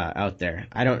out there.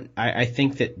 I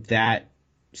think that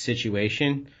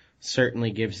situation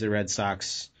certainly gives the Red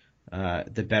Sox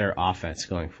the better offense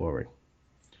going forward.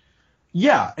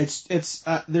 Yeah, it's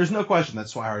there's no question that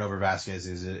Swihart over Vasquez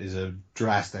is a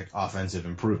drastic offensive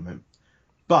improvement.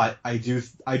 But I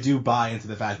do buy into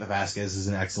the fact that Vasquez is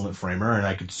an excellent framer, and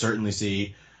I could certainly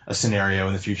see a scenario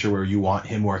in the future where you want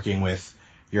him working with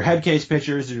your head case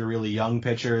pitchers or your really young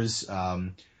pitchers,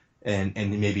 and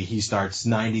maybe he starts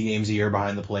 90 games a year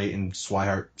behind the plate and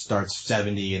Swihart starts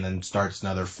 70 and then starts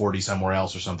another 40 somewhere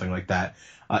else or something like that.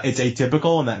 It's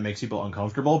atypical and that makes people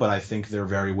uncomfortable, but I think they're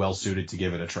very well suited to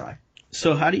give it a try.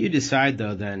 So how do you decide,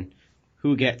 though, then,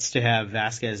 who gets to have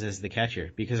Vasquez as the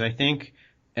catcher, because I think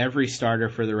every starter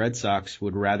for the Red Sox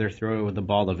would rather throw the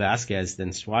ball to Vasquez than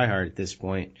Swihart at this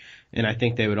point, and I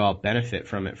think they would all benefit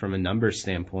from it from a numbers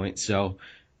standpoint. So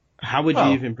how would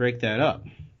you even break that up?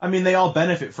 I mean, they all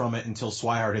benefit from it until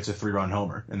Swihart hits a 3-run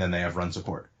homer, and then they have run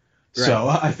support. Right. So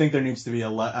I think there needs to be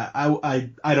I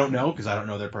don't know, because I don't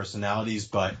know their personalities,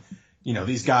 but,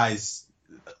 these guys,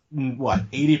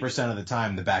 80% of the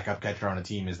time the backup catcher on a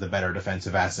team is the better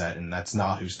defensive asset, and that's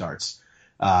not who starts.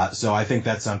 So I think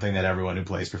that's something that everyone who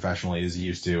plays professionally is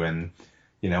used to, and,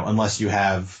 unless you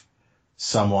have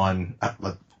someone,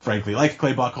 frankly, like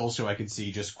Clay Buchholz, who I could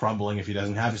see just crumbling if he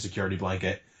doesn't have a security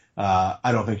blanket,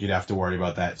 I don't think you'd have to worry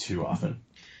about that too often.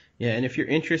 Yeah, and if you're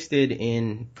interested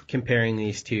in comparing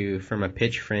these two from a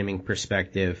pitch framing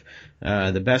perspective,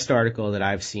 the best article that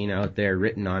I've seen out there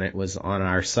written on it was on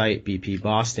our site, BP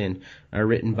Boston,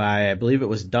 written by, I believe it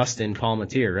was Dustin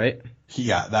Palmatier, right?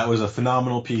 Yeah, that was a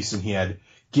phenomenal piece, and he had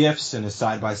GIFs and a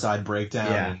side-by-side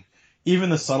breakdown, and even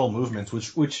the subtle movements,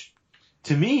 which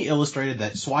to me illustrated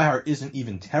that Swihart isn't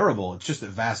even terrible. It's just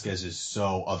that Vasquez is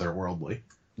so otherworldly.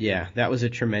 Yeah, that was a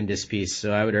tremendous piece.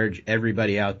 So I would urge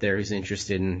everybody out there who's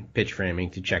interested in pitch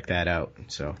framing to check that out.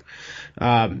 So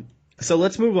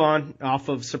let's move on off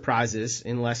of surprises,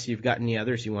 unless you've got any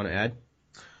others you want to add.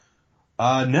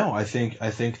 No, I think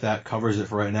that covers it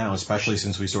for right now, especially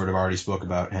since we sort of already spoke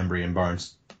about Hembree and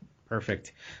Barnes.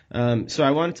 Perfect. So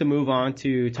I wanted to move on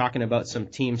to talking about some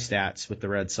team stats with the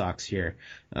Red Sox here.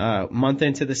 Month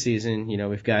into the season,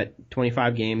 we've got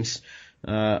 25 games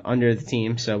under the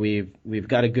team, so we've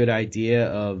got a good idea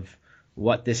of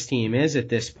what this team is at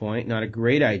this point. Not a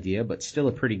great idea, but still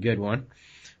a pretty good one.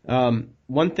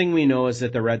 One thing we know is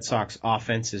that the Red Sox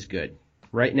offense is good.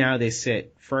 Right now they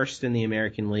sit first in the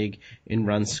American League in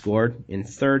runs scored and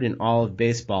third in all of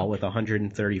baseball with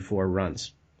 134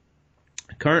 runs.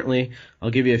 Currently,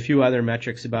 I'll give you a few other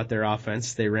metrics about their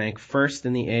offense. They rank first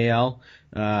in the AL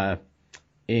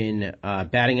in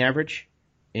batting average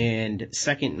and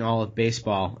second in all of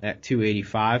baseball at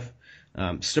 285.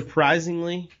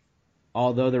 Surprisingly,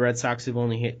 although the Red Sox have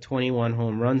only hit 21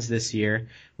 home runs this year,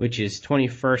 which is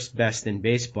 21st best in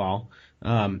baseball,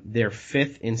 they're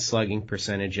fifth in slugging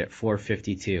percentage at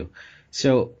 .452.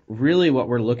 So really what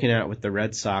we're looking at with the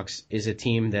Red Sox is a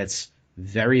team that's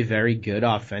very, very good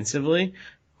offensively,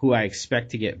 who I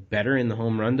expect to get better in the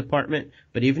home run department.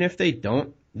 But even if they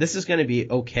don't, this is going to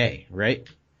be okay, right?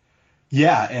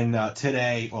 Yeah, and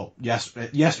yesterday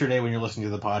when you're listening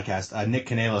to the podcast, Nick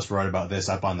Canales wrote about this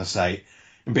up on the site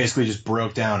and basically just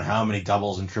broke down how many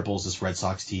doubles and triples this Red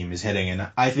Sox team is hitting.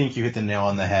 And I think you hit the nail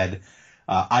on the head.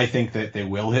 I think that they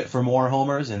will hit for more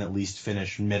homers and at least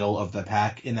finish middle of the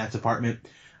pack in that department.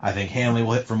 I think Hanley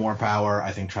will hit for more power.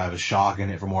 I think Travis Shaw can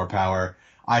hit for more power.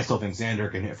 I still think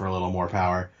Xander can hit for a little more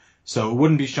power. So it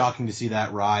wouldn't be shocking to see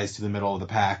that rise to the middle of the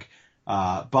pack.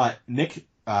 But Nick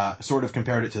sort of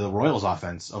compared it to the Royals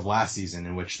offense of last season,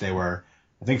 in which they were,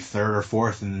 I think, third or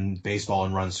fourth in baseball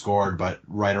in runs scored, but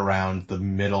right around the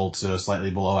middle to slightly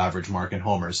below average mark in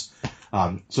homers.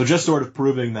 So just sort of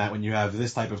proving that when you have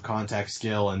this type of contact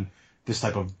skill and this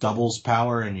type of doubles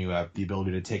power and you have the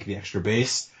ability to take the extra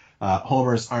base,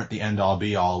 homers aren't the end-all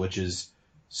be-all, which is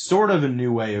sort of a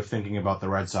new way of thinking about the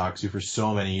Red Sox, who for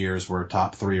so many years were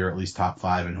top 3 or at least top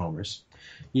 5 in homers.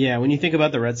 Yeah, when you think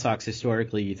about the Red Sox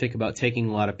historically, you think about taking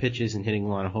a lot of pitches and hitting a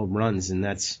lot of home runs, and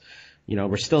that's,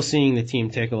 we're still seeing the team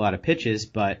take a lot of pitches,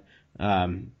 but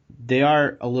they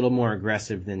are a little more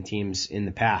aggressive than teams in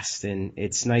the past, and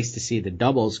it's nice to see the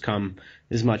doubles come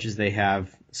as much as they have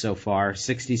so far.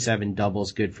 67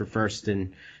 doubles, good for first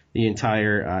in the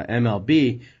entire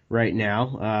MLB right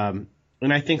now.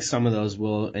 And I think some of those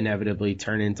will inevitably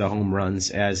turn into home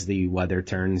runs as the weather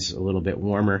turns a little bit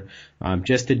warmer.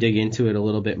 Just to dig into it a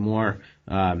little bit more,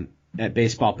 at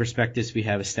Baseball Prospectus, we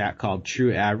have a stat called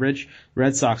True Average.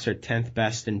 Red Sox are 10th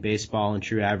best in baseball in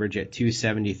True Average at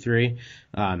 273.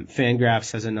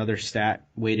 Fangraphs has another stat,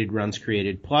 Weighted Runs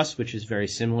Created Plus, which is very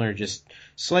similar, just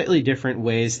slightly different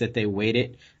ways that they weight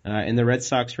it. And the Red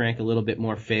Sox rank a little bit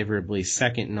more favorably,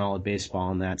 second in all of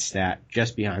baseball in that stat,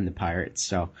 just behind the Pirates.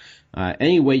 So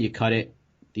any way you cut it,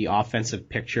 the offensive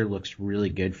picture looks really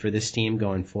good for this team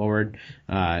going forward,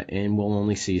 and we'll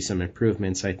only see some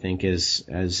improvements, I think, as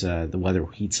the weather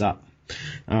heats up.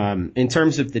 In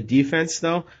terms of the defense,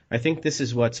 though, I think this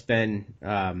is what's been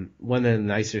one of the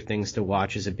nicer things to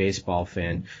watch as a baseball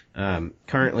fan.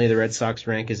 Currently, the Red Sox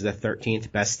rank as the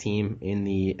 13th best team in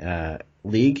the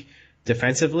league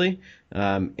defensively,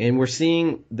 and we're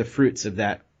seeing the fruits of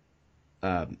that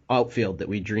outfield that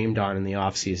we dreamed on in the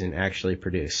offseason actually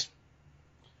produce.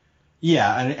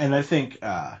 Yeah, and I think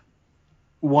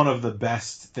one of the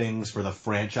best things for the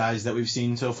franchise that we've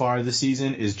seen so far this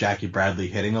season is Jackie Bradley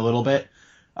hitting a little bit,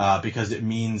 because it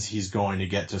means he's going to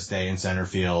get to stay in center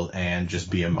field and just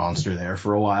be a monster there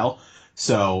for a while.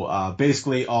 So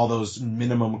basically all those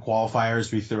minimum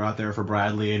qualifiers we threw out there for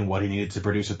Bradley and what he needed to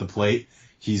produce at the plate,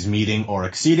 he's meeting or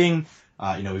exceeding.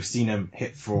 We've seen him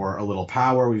hit for a little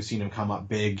power. We've seen him come up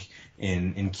big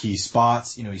in key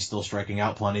spots. He's still striking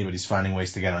out plenty, but he's finding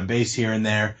ways to get on base here and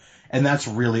there. And that's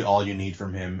really all you need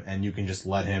from him. And you can just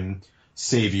let him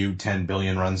save you 10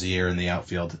 billion runs a year in the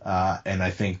outfield. And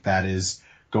I think that is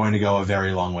going to go a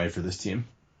very long way for this team.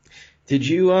 Did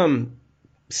you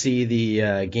see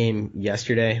the game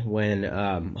yesterday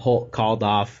when Holt called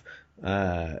off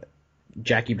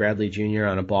Jackie Bradley Jr.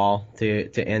 on a ball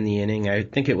to end the inning? I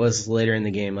think it was later in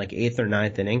the game, like 8th or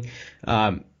 9th inning.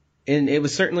 And it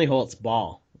was certainly Holt's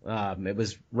ball. It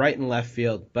was right in left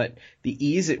field, but the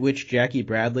ease at which Jackie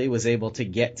Bradley was able to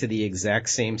get to the exact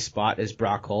same spot as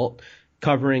Brock Holt,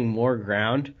 covering more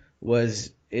ground,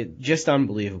 was just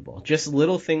unbelievable. Just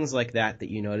little things like that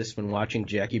you notice when watching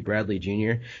Jackie Bradley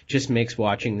Jr. just makes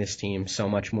watching this team so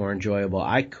much more enjoyable.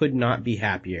 I could not be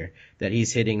happier that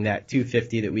he's hitting that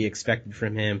 250 that we expected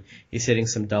from him. He's hitting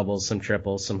some doubles, some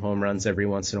triples, some home runs every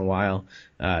once in a while.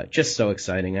 Just so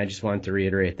exciting. I just wanted to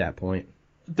reiterate that point.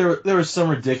 There was some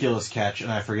ridiculous catch,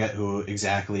 and I forget who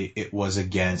exactly it was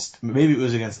against. Maybe it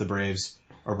was against the Braves,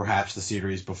 or perhaps the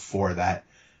series before that,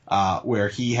 where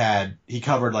he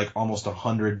covered like almost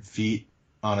 100 feet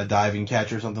on a diving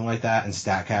catch or something like that, and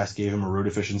StatCast gave him a root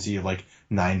efficiency of like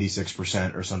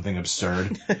 96% or something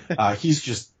absurd. He's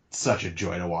just such a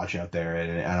joy to watch out there,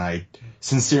 and I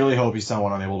sincerely hope he's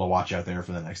someone I'm able to watch out there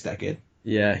for the next decade.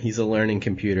 Yeah, he's a learning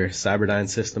computer. Cyberdyne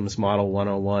Systems Model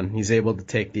 101. He's able to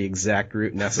take the exact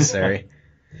route necessary.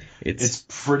 It's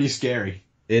pretty scary.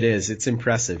 It is. It's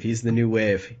impressive. He's the new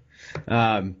wave.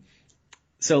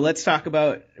 So let's talk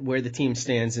about where the team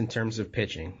stands in terms of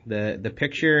pitching. The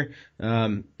picture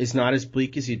is not as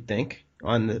bleak as you'd think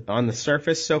on the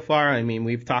surface so far. I mean,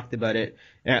 we've talked about it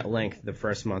at length the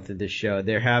first month of this show.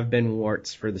 There have been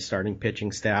warts for the starting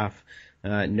pitching staff,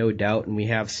 no doubt, and we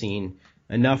have seen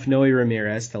enough Noe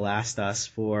Ramirez to last us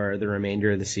for the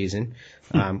remainder of the season.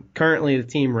 Currently, the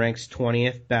team ranks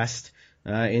 20th best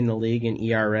in the league in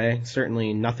ERA.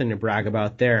 Certainly nothing to brag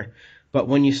about there. But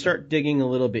when you start digging a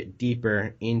little bit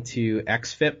deeper into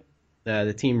xFIP,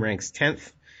 the team ranks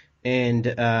 10th.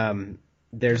 And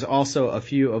there's also a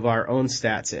few of our own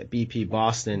stats at BP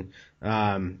Boston.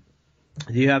 Do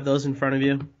you have those in front of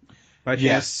you?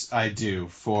 Yes, I do.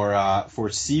 For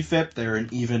CFIP, they're an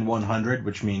even 100,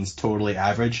 which means totally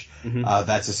average. Mm-hmm.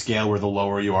 That's a scale where the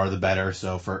lower you are, the better.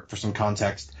 So for some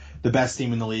context, the best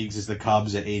team in the leagues is the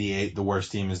Cubs at 88. The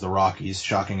worst team is the Rockies,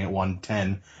 shocking at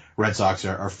 110. Red Sox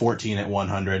are 14 at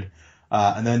 100.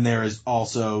 And then there is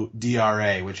also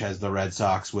DRA, which has the Red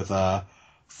Sox with a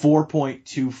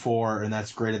 4.24, and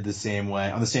that's graded the same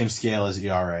way, on the same scale as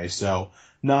ERA. So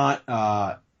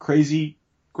not crazy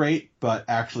great, but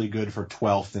actually good for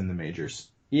 12th in the majors.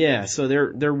 Yeah, so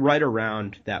they're right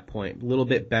around that point, a little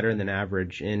bit better than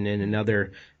average. And in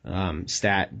another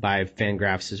stat by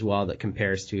Fangraphs as well that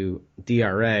compares to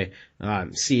DRA,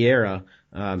 Sierra,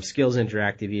 Skills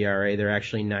Interactive ERA, they're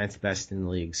actually 9th best in the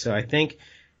league. So I think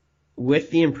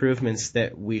with the improvements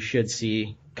that we should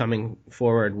see coming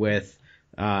forward with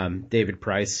David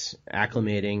Price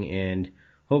acclimating and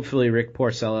hopefully Rick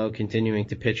Porcello continuing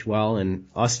to pitch well and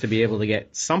us to be able to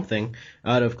get something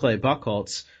out of Clay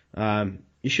Buchholz,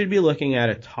 you should be looking at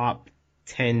a top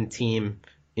 10 team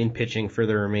in pitching for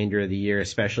the remainder of the year,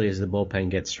 especially as the bullpen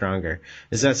gets stronger.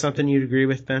 Is that something you'd agree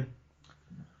with, Ben?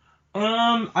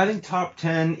 I think top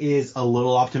 10 is a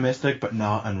little optimistic, but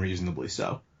not unreasonably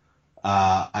so.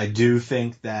 I do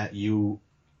think that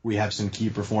we have some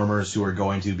key performers who are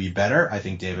going to be better. I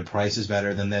think David Price is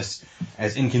better than this.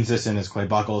 As inconsistent as Clay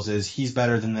Buchholz is, he's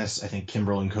better than this. I think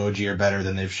Kimbrel and Koji are better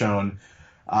than they've shown.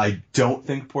 I don't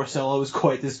think Porcello is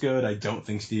quite this good. I don't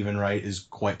think Stephen Wright is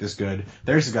quite this good.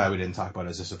 There's a guy we didn't talk about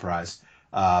as a surprise,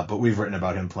 but we've written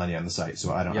about him plenty on the site,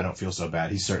 so I don't feel so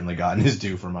bad. He's certainly gotten his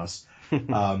due from us.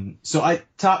 So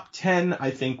top 10,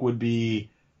 I think, would be,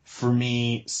 for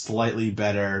me, slightly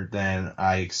better than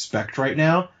I expect right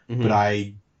now, but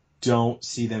I don't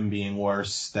see them being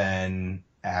worse than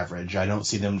average. I don't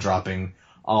see them dropping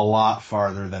a lot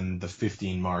farther than the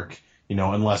 15 mark,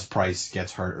 unless Price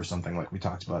gets hurt or something like we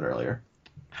talked about earlier.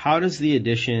 How does the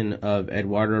addition of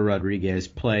Eduardo Rodriguez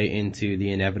play into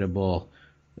the inevitable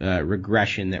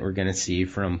regression that we're going to see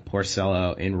from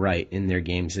Porcello and Wright in their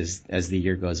games as the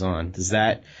year goes on? Does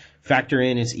that factor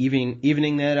in as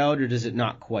evening that out, or does it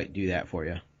not quite do that for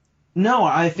you? No,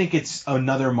 I think it's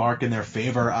another mark in their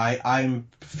favor. I'm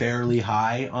fairly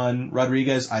high on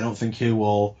Rodriguez. I don't think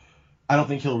he'll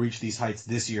reach these heights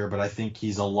this year, but I think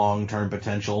he's a long-term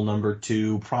potential number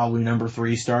 2, probably number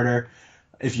 3 starter.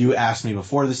 If you asked me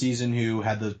before the season who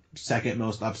had the second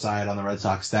most upside on the Red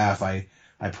Sox staff, I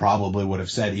probably would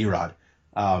have said Erod.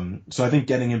 So I think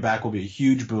getting him back will be a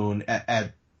huge boon.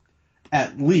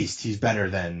 At least he's better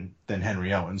than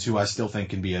Henry Owens, who I still think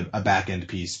can be a back end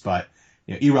piece, but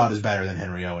Erod is better than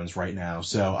Henry Owens right now.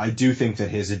 So I do think that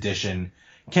his addition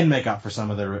can make up for some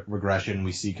of the regression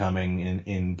we see coming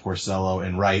in Porcello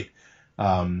and Wright.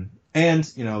 And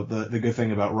the good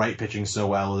thing about Wright pitching so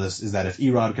well is that if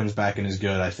Erod comes back and is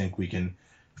good, I think we can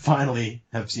finally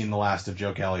have seen the last of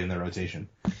Joe Kelly in the rotation.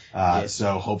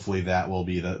 So hopefully that will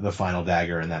be the final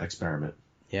dagger in that experiment.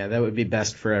 Yeah, that would be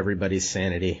best for everybody's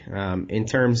sanity. In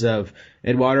terms of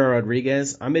Eduardo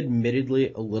Rodriguez, I'm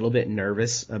admittedly a little bit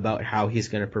nervous about how he's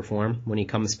going to perform when he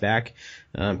comes back,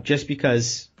 just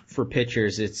because for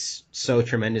pitchers it's so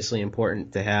tremendously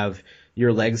important to have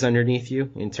your legs underneath you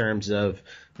in terms of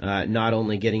not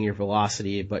only getting your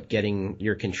velocity but getting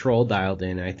your control dialed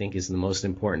in. I think is the most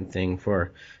important thing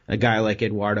for a guy like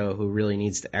Eduardo, who really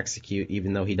needs to execute,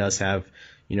 even though he does have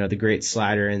the great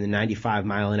slider and the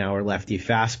 95-mile-an-hour lefty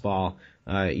fastball.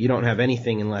 You don't have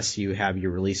anything unless you have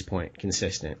your release point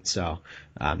consistent. So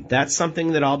that's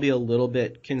something that I'll be a little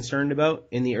bit concerned about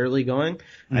in the early going.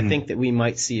 Mm-hmm. I think that we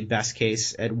might see best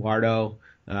case Eduardo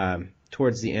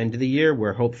towards the end of the year,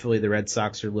 where hopefully the Red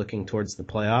Sox are looking towards the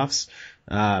playoffs.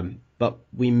 But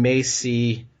we may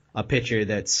see a pitcher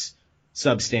that's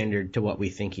substandard to what we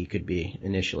think he could be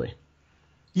initially.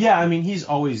 Yeah, I mean,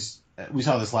 we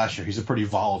saw this last year, he's a pretty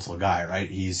volatile guy, right?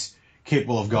 He's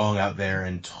capable of going out there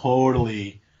and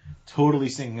totally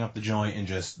syncing up the joint and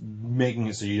just making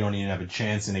it so you don't even have a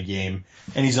chance in a game.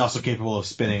 And he's also capable of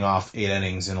spinning off 8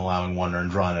 innings and allowing 1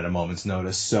 earned run at a moment's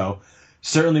notice. So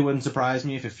certainly wouldn't surprise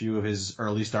me if a few of his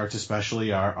early starts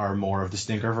especially are more of the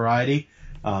stinker variety.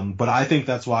 But I think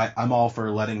that's why I'm all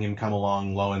for letting him come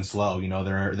along low and slow.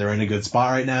 They're in a good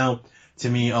spot right now. To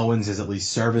me, Owens is at least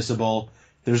serviceable.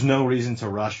 There's no reason to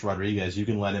rush Rodriguez. You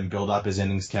can let him build up his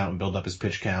innings count and build up his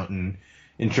pitch count in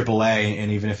AAA,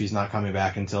 and even if he's not coming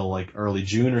back until like early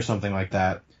June or something like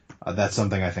that, that's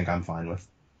something I think I'm fine with.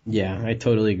 Yeah, I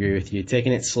totally agree with you.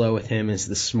 Taking it slow with him is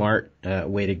the smart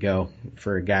way to go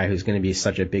for a guy who's going to be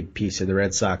such a big piece of the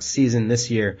Red Sox season this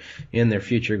year and their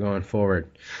future going forward.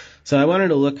 So I wanted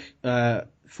to look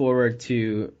forward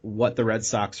to what the Red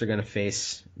Sox are going to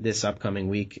face this upcoming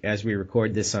week. As we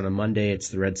record this on a Monday, it's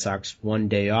the Red Sox 1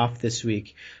 day off this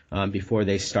week before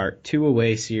they start 2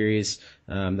 away series,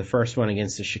 the first one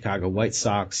against the Chicago White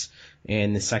Sox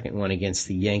and the second one against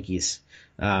the Yankees.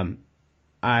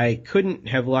 I couldn't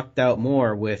have lucked out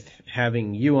more with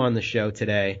having you on the show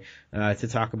today to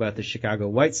talk about the Chicago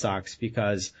White Sox,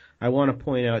 because I want to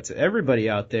point out to everybody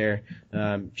out there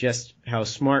just how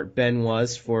smart Ben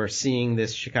was for seeing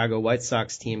this Chicago White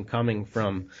Sox team coming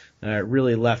from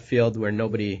really left field where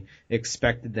nobody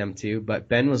expected them to. But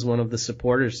Ben was one of the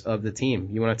supporters of the team.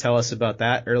 You want to tell us about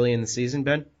that early in the season,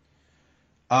 Ben?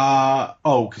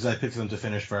 Because I picked them to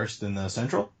finish first in the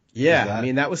Central? Yeah, I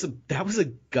mean, that was a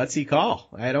gutsy call.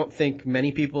 I don't think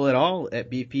many people at all at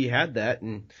BP had that,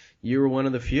 and you were one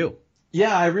of the few.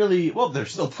 Yeah,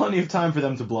 there's still plenty of time for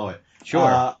them to blow it.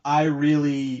 Sure. I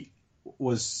really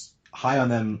was high on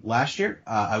them last year.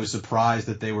 I was surprised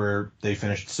that they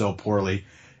finished so poorly.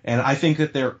 And I think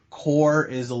that their core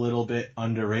is a little bit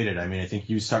underrated. I mean, I think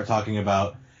you start talking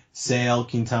about Sale,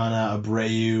 Quintana,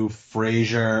 Abreu,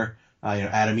 Frazier.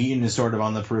 Adam Eaton is sort of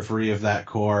on the periphery of that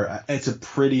core. It's a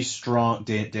pretty strong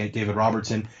David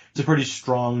Robertson. It's a pretty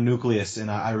strong nucleus, and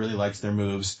I really liked their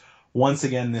moves once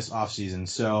again this offseason.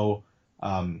 So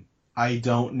I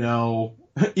don't know.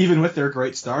 Even with their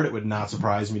great start, it would not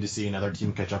surprise me to see another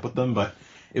team catch up with them. But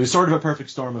it was sort of a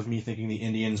perfect storm of me thinking the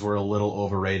Indians were a little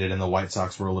overrated and the White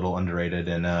Sox were a little underrated.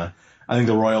 And I think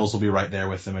the Royals will be right there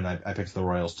with them, and I picked the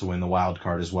Royals to win the wild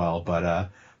card as well. But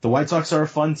the White Sox are a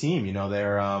fun team.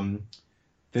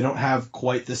 They don't have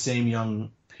quite the same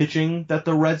young pitching that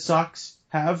the Red Sox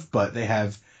have, but they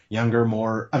have they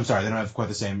don't have quite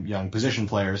the same young position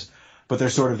players, but they're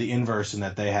sort of the inverse in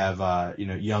that they have,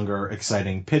 younger,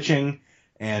 exciting pitching.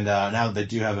 And now that they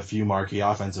do have a few marquee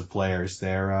offensive players,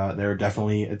 they're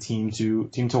definitely a team to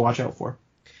watch out for.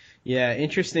 Yeah,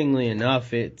 interestingly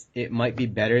enough, it might be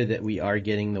better that we are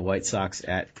getting the White Sox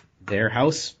at their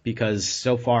house, because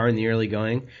so far in the early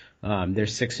going, they're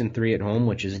 6-3 at home,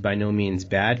 which is by no means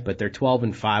bad, but they're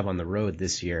 12-5 on the road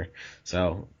this year.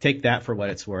 So take that for what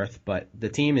it's worth. But the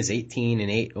team is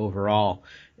 18-8 overall,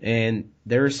 And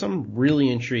there are some really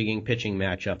intriguing pitching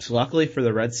matchups. Luckily for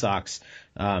the Red Sox,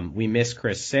 we miss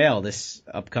Chris Sale this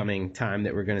upcoming time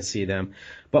that we're going to see them.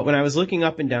 But when I was looking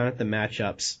up and down at the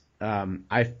matchups,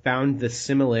 I found the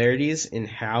similarities in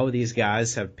how these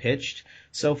guys have pitched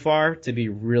so far to be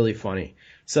really funny.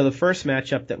 So the first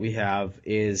matchup that we have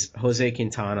is Jose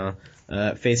Quintana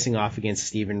facing off against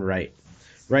Stephen Wright.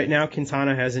 Right now,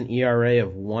 Quintana has an ERA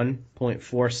of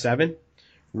 1.47.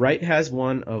 Wright has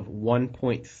one of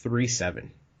 1.37.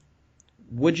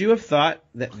 Would you have thought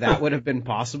that would have been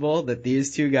possible, that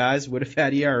these two guys would have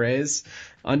had ERAs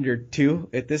under 2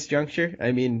 at this juncture?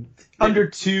 I mean... Under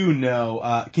 2,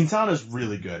 no. Quintana's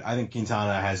really good. I think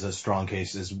Quintana has a strong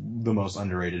case as the most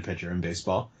underrated pitcher in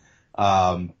baseball.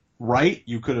 Wright,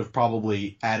 you could have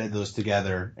probably added those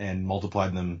together and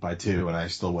multiplied them by 2, and I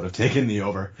still would have taken the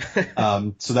over.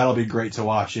 So that'll be great to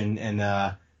watch. And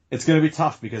it's going to be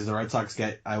tough because the Red Sox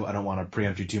get, I don't want to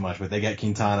preempt you too much, but they get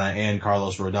Quintana and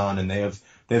Carlos Rodon, and they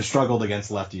have struggled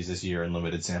against lefties this year in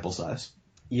limited sample size.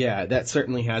 Yeah, that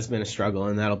certainly has been a struggle,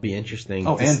 and that'll be interesting.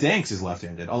 Oh, and Danks is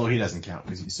left-handed, although he doesn't count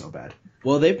because he's so bad.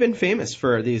 Well, they've been famous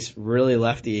for these really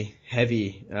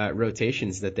lefty-heavy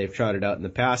rotations that they've trotted out in the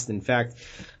past. In fact,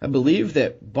 I believe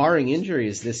that barring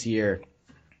injuries this year,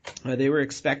 they were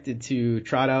expected to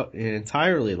trot out an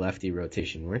entirely lefty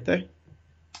rotation, weren't they?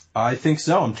 I think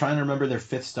so. I'm trying to remember their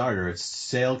 5th starter. It's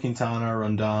Sale, Quintana,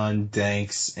 Rondon,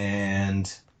 Danks,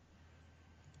 and...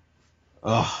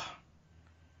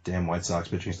 damn White Sox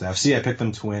pitching staff. See, I picked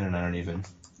them to win, and I don't even...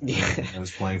 Yeah. I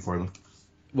was playing for them.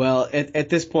 Well, at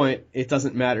this point, it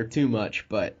doesn't matter too much,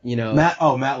 but, you know... Matt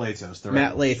Latos.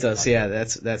 Matt Latos, yeah,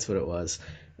 that's what it was.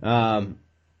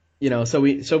 You know, so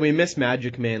we miss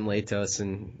Magic Man Latos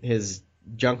and his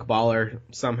junk baller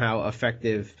somehow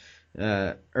effective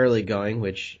early going,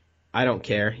 which I don't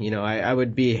care. You know, I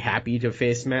would be happy to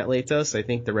face Matt Latos. I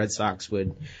think the Red Sox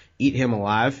would eat him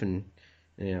alive and,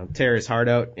 you know, tear his heart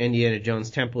out, Indiana Jones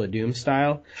Temple of Doom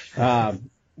style.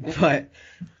 But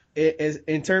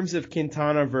in terms of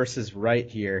Quintana versus Wright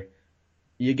here,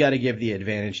 you got to give the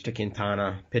advantage to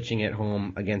Quintana pitching at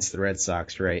home against the Red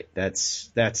Sox, right? That's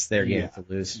their game to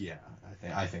lose. Yeah,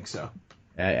 I think so.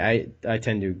 I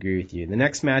tend to agree with you. The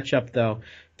next matchup, though,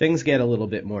 things get a little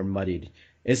bit more muddied.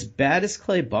 As bad as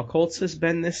Clay Buchholz has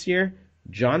been this year,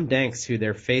 John Danks, who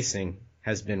they're facing,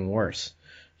 has been worse.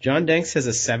 John Danks has a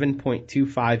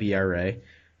 7.25 ERA,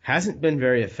 hasn't been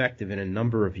very effective in a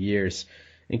number of years,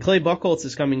 and Clay Buchholz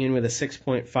is coming in with a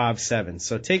 6.57.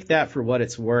 So take that for what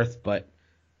it's worth, but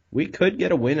we could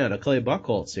get a win out of Clay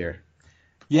Buchholz here.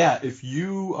 Yeah, if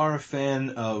you are a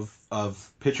fan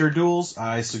of pitcher duels,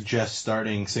 I suggest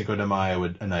starting Cinco de Mayo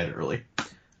a night early.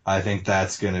 I think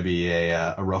that's going to be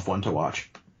a rough one to watch.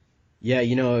 Yeah,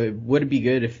 you know, it would be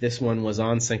good if this one was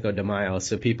on Cinco de Mayo,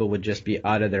 so people would just be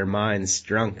out of their minds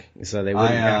drunk, so they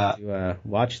wouldn't have to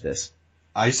watch this.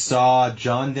 I saw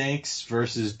John Danks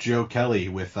versus Joe Kelly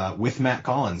with Matt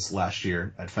Collins last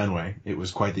year at Fenway. It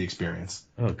was quite the experience.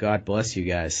 Oh, God bless you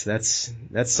guys. That's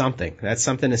something. That's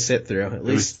something to sit through. At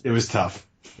least it was tough.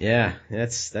 Yeah,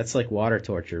 that's like water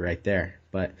torture right there.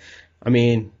 But I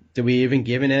mean, do we even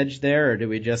give an edge there, or do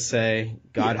we just say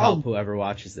God help whoever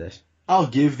watches this? I'll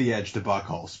give the edge to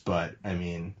Buchholz, but I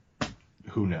mean,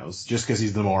 who knows? Just because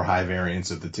he's the more high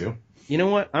variance of the two. You know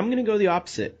what? I'm going to go the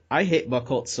opposite. I hate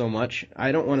Buchholz so much.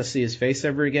 I don't want to see his face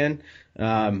ever again.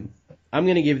 I'm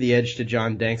going to give the edge to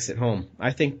John Danks at home.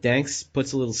 I think Danks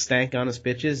puts a little stank on his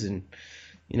pitches and,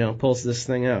 you know, pulls this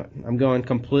thing out. I'm going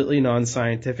completely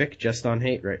non-scientific, just on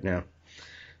hate right now.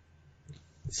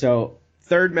 So,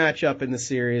 third matchup in the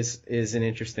series is an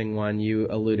interesting one. You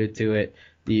alluded to it.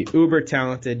 The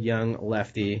uber-talented young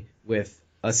lefty with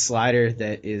a slider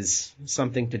that is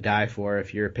something to die for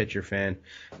if you're a pitcher fan.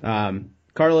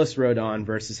 Carlos Rodon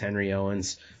versus Henry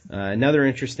Owens. Another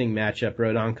interesting matchup.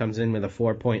 Rodon comes in with a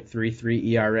 4.33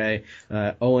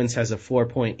 ERA. Owens has a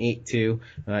 4.82.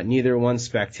 Neither one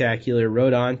spectacular.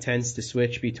 Rodon tends to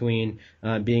switch between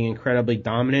being incredibly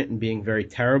dominant and being very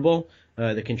terrible.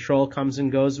 The control comes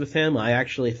and goes with him. I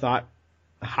actually thought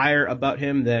higher about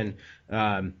him than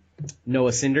Noah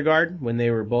Syndergaard when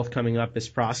they were both coming up as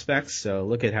prospects. So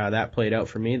look at how that played out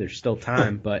for me. There's still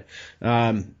time, but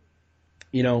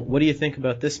you know, what do you think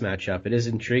about this matchup? It is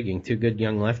intriguing. Two good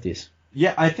young lefties.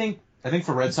 Yeah, I think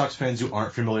for Red Sox fans who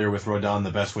aren't familiar with Rodon, the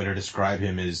best way to describe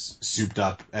him is souped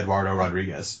up Eduardo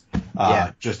Rodriguez.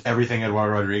 Just everything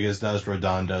Eduardo Rodriguez does,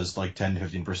 Rodon does like 10 to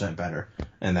 15% better,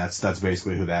 and that's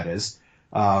basically who that is.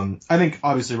 I think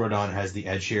obviously Rodon has the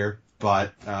edge here.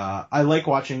 But I like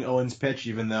watching Owens pitch,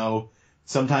 even though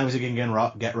sometimes it can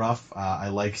get rough. I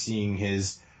like seeing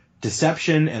his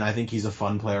deception, and I think he's a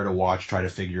fun player to watch try to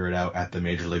figure it out at the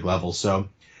major league level. So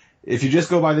if you just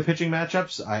go by the pitching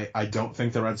matchups, I don't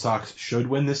think the Red Sox should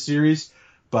win this series.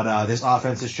 But this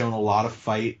offense has shown a lot of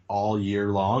fight all year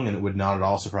long, and it would not at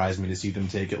all surprise me to see them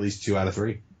take at least 2 out of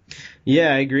 3.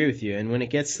 Yeah, I agree with you. And when it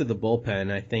gets to the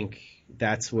bullpen, I think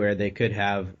that's where they could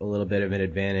have a little bit of an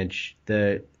advantage.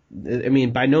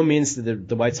 By no means do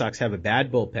the White Sox have a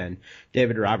bad bullpen.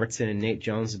 David Robertson and Nate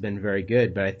Jones have been very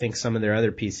good, but I think some of their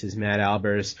other pieces, Matt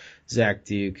Albers, Zach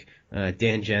Duke,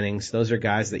 Dan Jennings, those are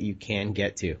guys that you can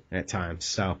get to at times.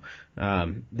 So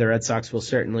the Red Sox will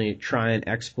certainly try and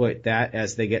exploit that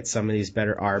as they get some of these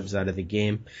better arbs out of the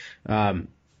game.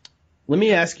 Let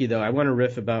me ask you, though, I want to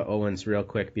riff about Owens real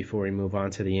quick before we move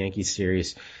on to the Yankees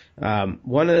series.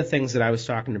 One of the things that I was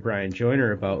talking to Brian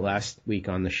Joyner about last week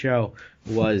on the show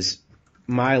was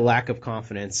my lack of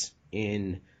confidence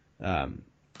in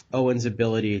Owens'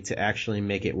 ability to actually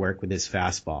make it work with his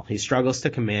fastball. He struggles to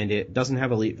command it, doesn't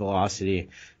have elite velocity.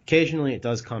 Occasionally it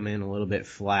does come in a little bit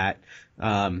flat.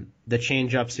 The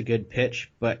changeup's a good pitch,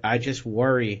 but I just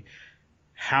worry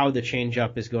how the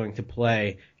changeup is going to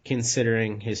play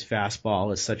considering his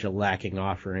fastball is such a lacking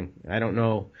offering. I don't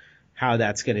know how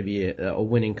that's going to be a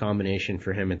winning combination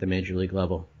for him at the major league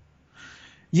level.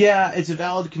 Yeah, it's a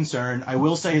valid concern. I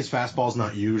will say his fastball is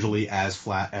not usually as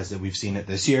flat as we've seen it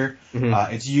this year.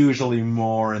 Mm-hmm. It's usually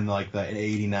more in like the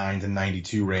 89 to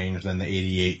 92 range than the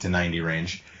 88 to 90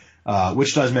 range,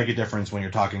 which does make a difference when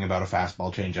you're talking about a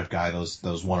fastball changeup guy.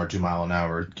 Those 1 or 2 mile an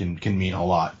hour can mean a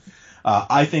lot.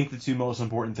 I think the 2 most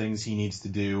important things he needs to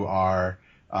do are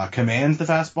command the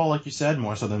fastball, like you said,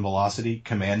 more so than velocity,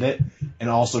 command it. And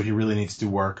also he really needs to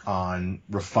work on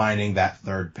refining that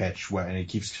third pitch when he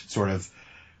keeps sort of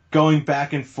going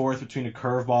back and forth between a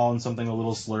curveball and something a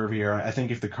little slurvier. I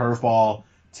think if the curveball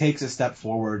takes a step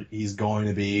forward, he's going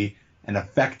to be an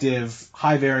effective,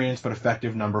 high variance, but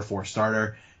effective number 4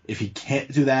 starter. If he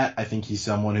can't do that, I think he's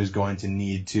someone who's going to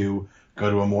need to go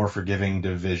to a more forgiving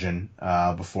division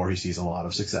before he sees a lot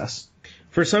of success.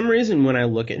 For some reason, when I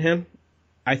look at him,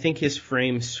 I think his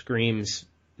frame screams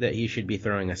that he should be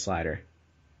throwing a slider.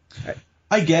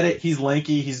 I get it. He's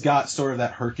lanky. He's got sort of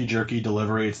that herky-jerky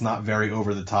delivery. It's not very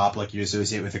over the top like you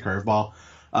associate with a curveball.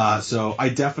 So I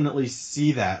definitely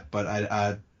see that, but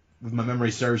if my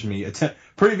memory serves me,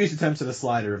 previous attempts at a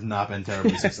slider have not been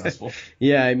terribly successful.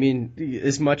 Yeah, I mean,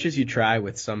 as much as you try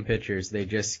with some pitchers, they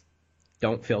just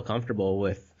don't feel comfortable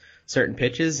with certain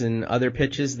pitches, and other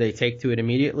pitches they take to it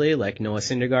immediately, like Noah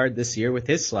Syndergaard this year with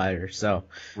his slider. So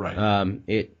right.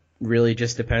 It really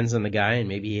just depends on the guy, and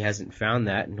maybe he hasn't found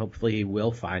that, and hopefully he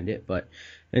will find it. But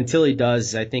until he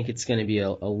does, I think it's going to be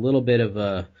a little bit of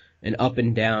an up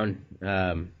and down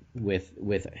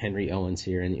with Henry Owens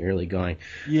here in the early going.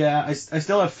 Yeah, I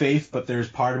still have faith, but there's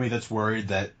part of me that's worried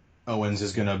that Owens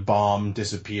is going to bomb,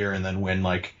 disappear, and then win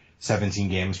like 17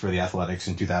 games for the Athletics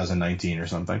in 2019 or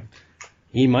something.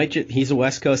 He might. He's a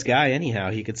West Coast guy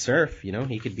anyhow. He could surf.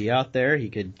 He could be out there. He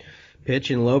could pitch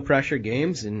in low pressure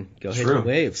games and go hit the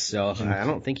waves. So I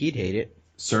don't think he'd hate it.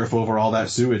 Surf over all that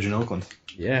sewage in Oakland.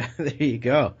 Yeah, there you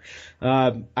go.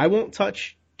 I won't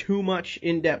touch too much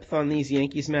in depth on these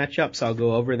Yankees matchups. I'll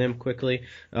go over them quickly.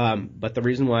 But the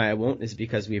reason why I won't is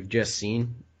because we've just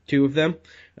seen 2 of them.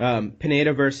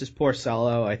 Pineda versus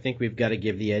Porcello. I think we've got to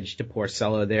give the edge to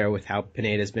Porcello there with how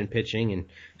Pineda's been pitching and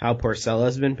how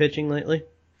Porcello's been pitching lately.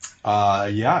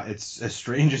 Yeah, it's as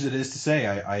strange as it is to say.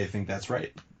 I think that's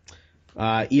right.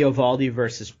 Eovaldi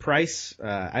versus Price.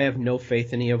 I have no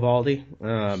faith in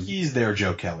Eovaldi. He's their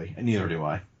Joe Kelly, and neither do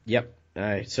I. Yep.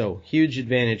 So huge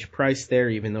advantage Price there,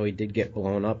 even though he did get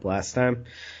blown up last time.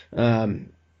 The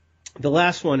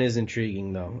last one is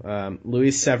intriguing, though.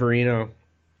 Luis Severino,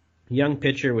 young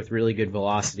pitcher with really good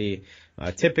velocity,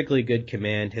 typically good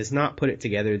command, has not put it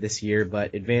together this year,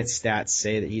 but advanced stats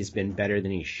say that he's been better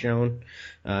than he's shown.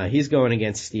 He's going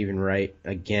against Stephen Wright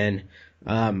again.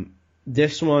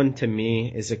 This one, to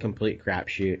me, is a complete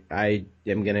crapshoot. I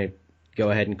am going to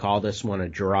go ahead and call this one a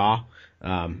draw.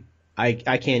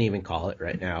 I can't even call it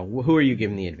right now. Who are you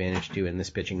giving the advantage to in this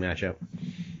pitching matchup?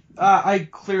 I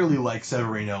clearly like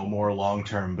Severino more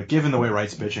long-term, but given the way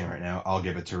Wright's pitching right now, I'll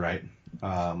give it to Wright.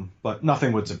 But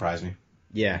nothing would surprise me.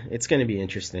 Yeah, it's going to be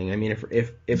interesting. I mean,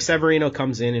 if Severino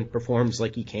comes in and performs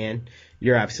like he can,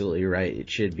 you're absolutely right. It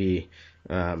should be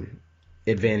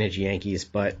advantage Yankees,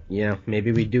 but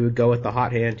maybe we do go with the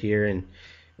hot hand here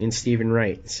in Stephen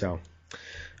Wright. So,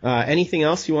 anything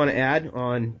else you want to add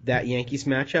on that Yankees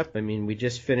matchup? I mean, we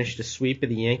just finished a sweep of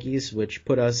the Yankees, which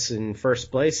put us in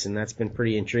first place, and that's been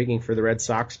pretty intriguing for the Red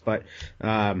Sox. But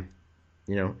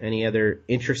any other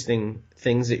interesting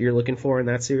things that you're looking for in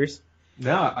that series?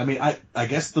 No, I mean, I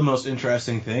guess the most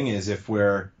interesting thing is if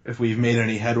we've made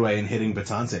any headway in hitting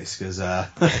Betances, because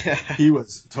he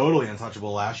was totally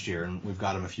untouchable last year, and we've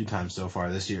got him a few times so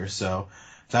far this year. So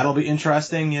that'll be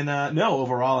interesting. And no,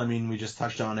 overall, I mean, we just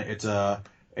touched on it. It's a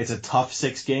tough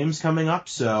 6 games coming up.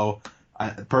 So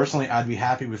personally, I'd be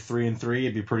happy with 3-3.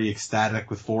 I'd be pretty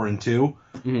ecstatic with 4-2.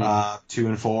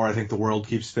 2-4. I think the world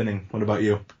keeps spinning. What about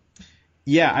you?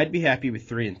 Yeah, I'd be happy with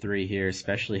 3-3 here,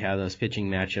 especially how those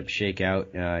pitching matchups shake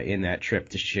out in that trip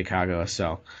to Chicago.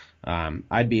 So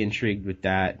I'd be intrigued with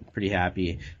that. Pretty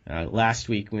happy. Last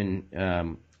week when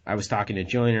I was talking to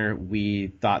Joyner, we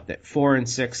thought that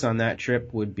 4-6 on that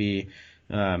trip would be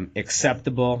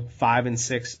acceptable. 5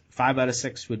 out of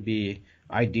 6 would be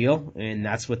ideal, and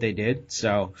that's what they did.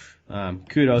 So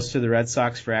kudos to the Red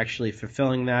Sox for actually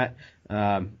fulfilling that.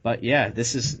 But yeah,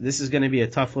 this is going to be a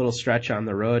tough little stretch on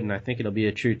the road, and I think it'll be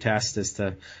a true test as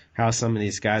to how some of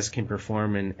these guys can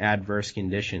perform in adverse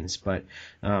conditions. But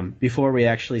before we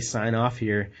actually sign off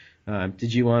here,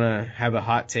 did you want to have a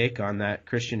hot take on that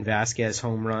Christian Vasquez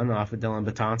home run off of Dylan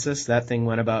Betances? That thing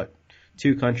went about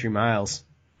 2 country miles.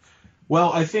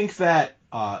 Well, I think that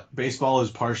baseball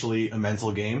is partially a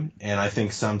mental game, and I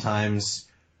think sometimes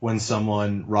when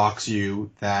someone rocks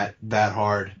you that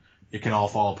hard, it can all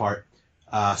fall apart.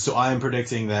 So I am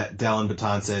predicting that Dylan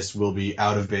Betances will be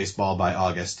out of baseball by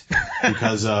August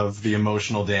because of the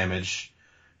emotional damage.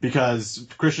 Because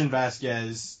Christian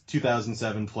Vasquez,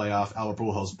 2007 playoff, Albert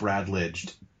Pujols, Brad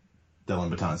Lidged, Dylan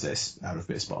Betances out of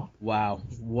baseball. Wow,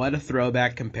 what a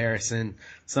throwback comparison.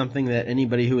 Something that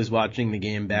anybody who was watching the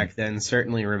game back then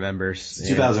certainly remembers. It's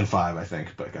 2005, I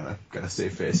think, but gotta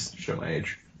save face, show my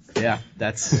age. Yeah,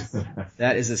 that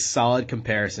is a solid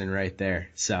comparison right there.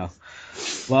 So,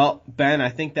 well, Ben, I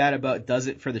think that about does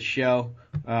it for the show.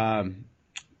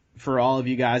 For all of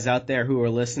you guys out there who are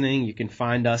listening, you can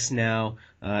find us now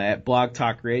at Blog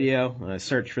Talk Radio.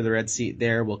 Search for the Red Seat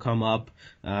there. We'll come up.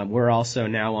 We're also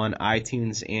now on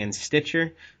iTunes and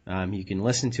Stitcher. You can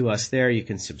listen to us there. You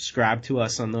can subscribe to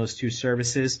us on those 2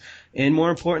 services. And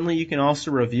more importantly, you can also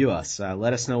review us.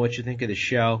 Let us know what you think of the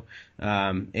show.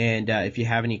 And if you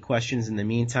have any questions in the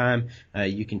meantime,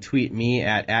 you can tweet me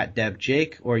at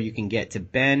DevJake, or you can get to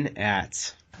Ben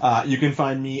at... You can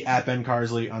find me at Ben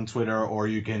Carsley on Twitter, or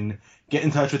you can get in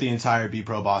touch with the entire Be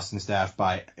Pro Boston staff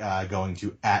by going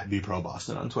to at Be Pro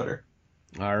Boston on Twitter.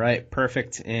 All right,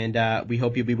 perfect. And we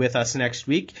hope you'll be with us next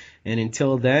week. And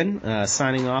until then,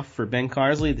 signing off for Ben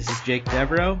Carsley, this is Jake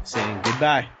Devereaux saying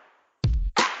goodbye.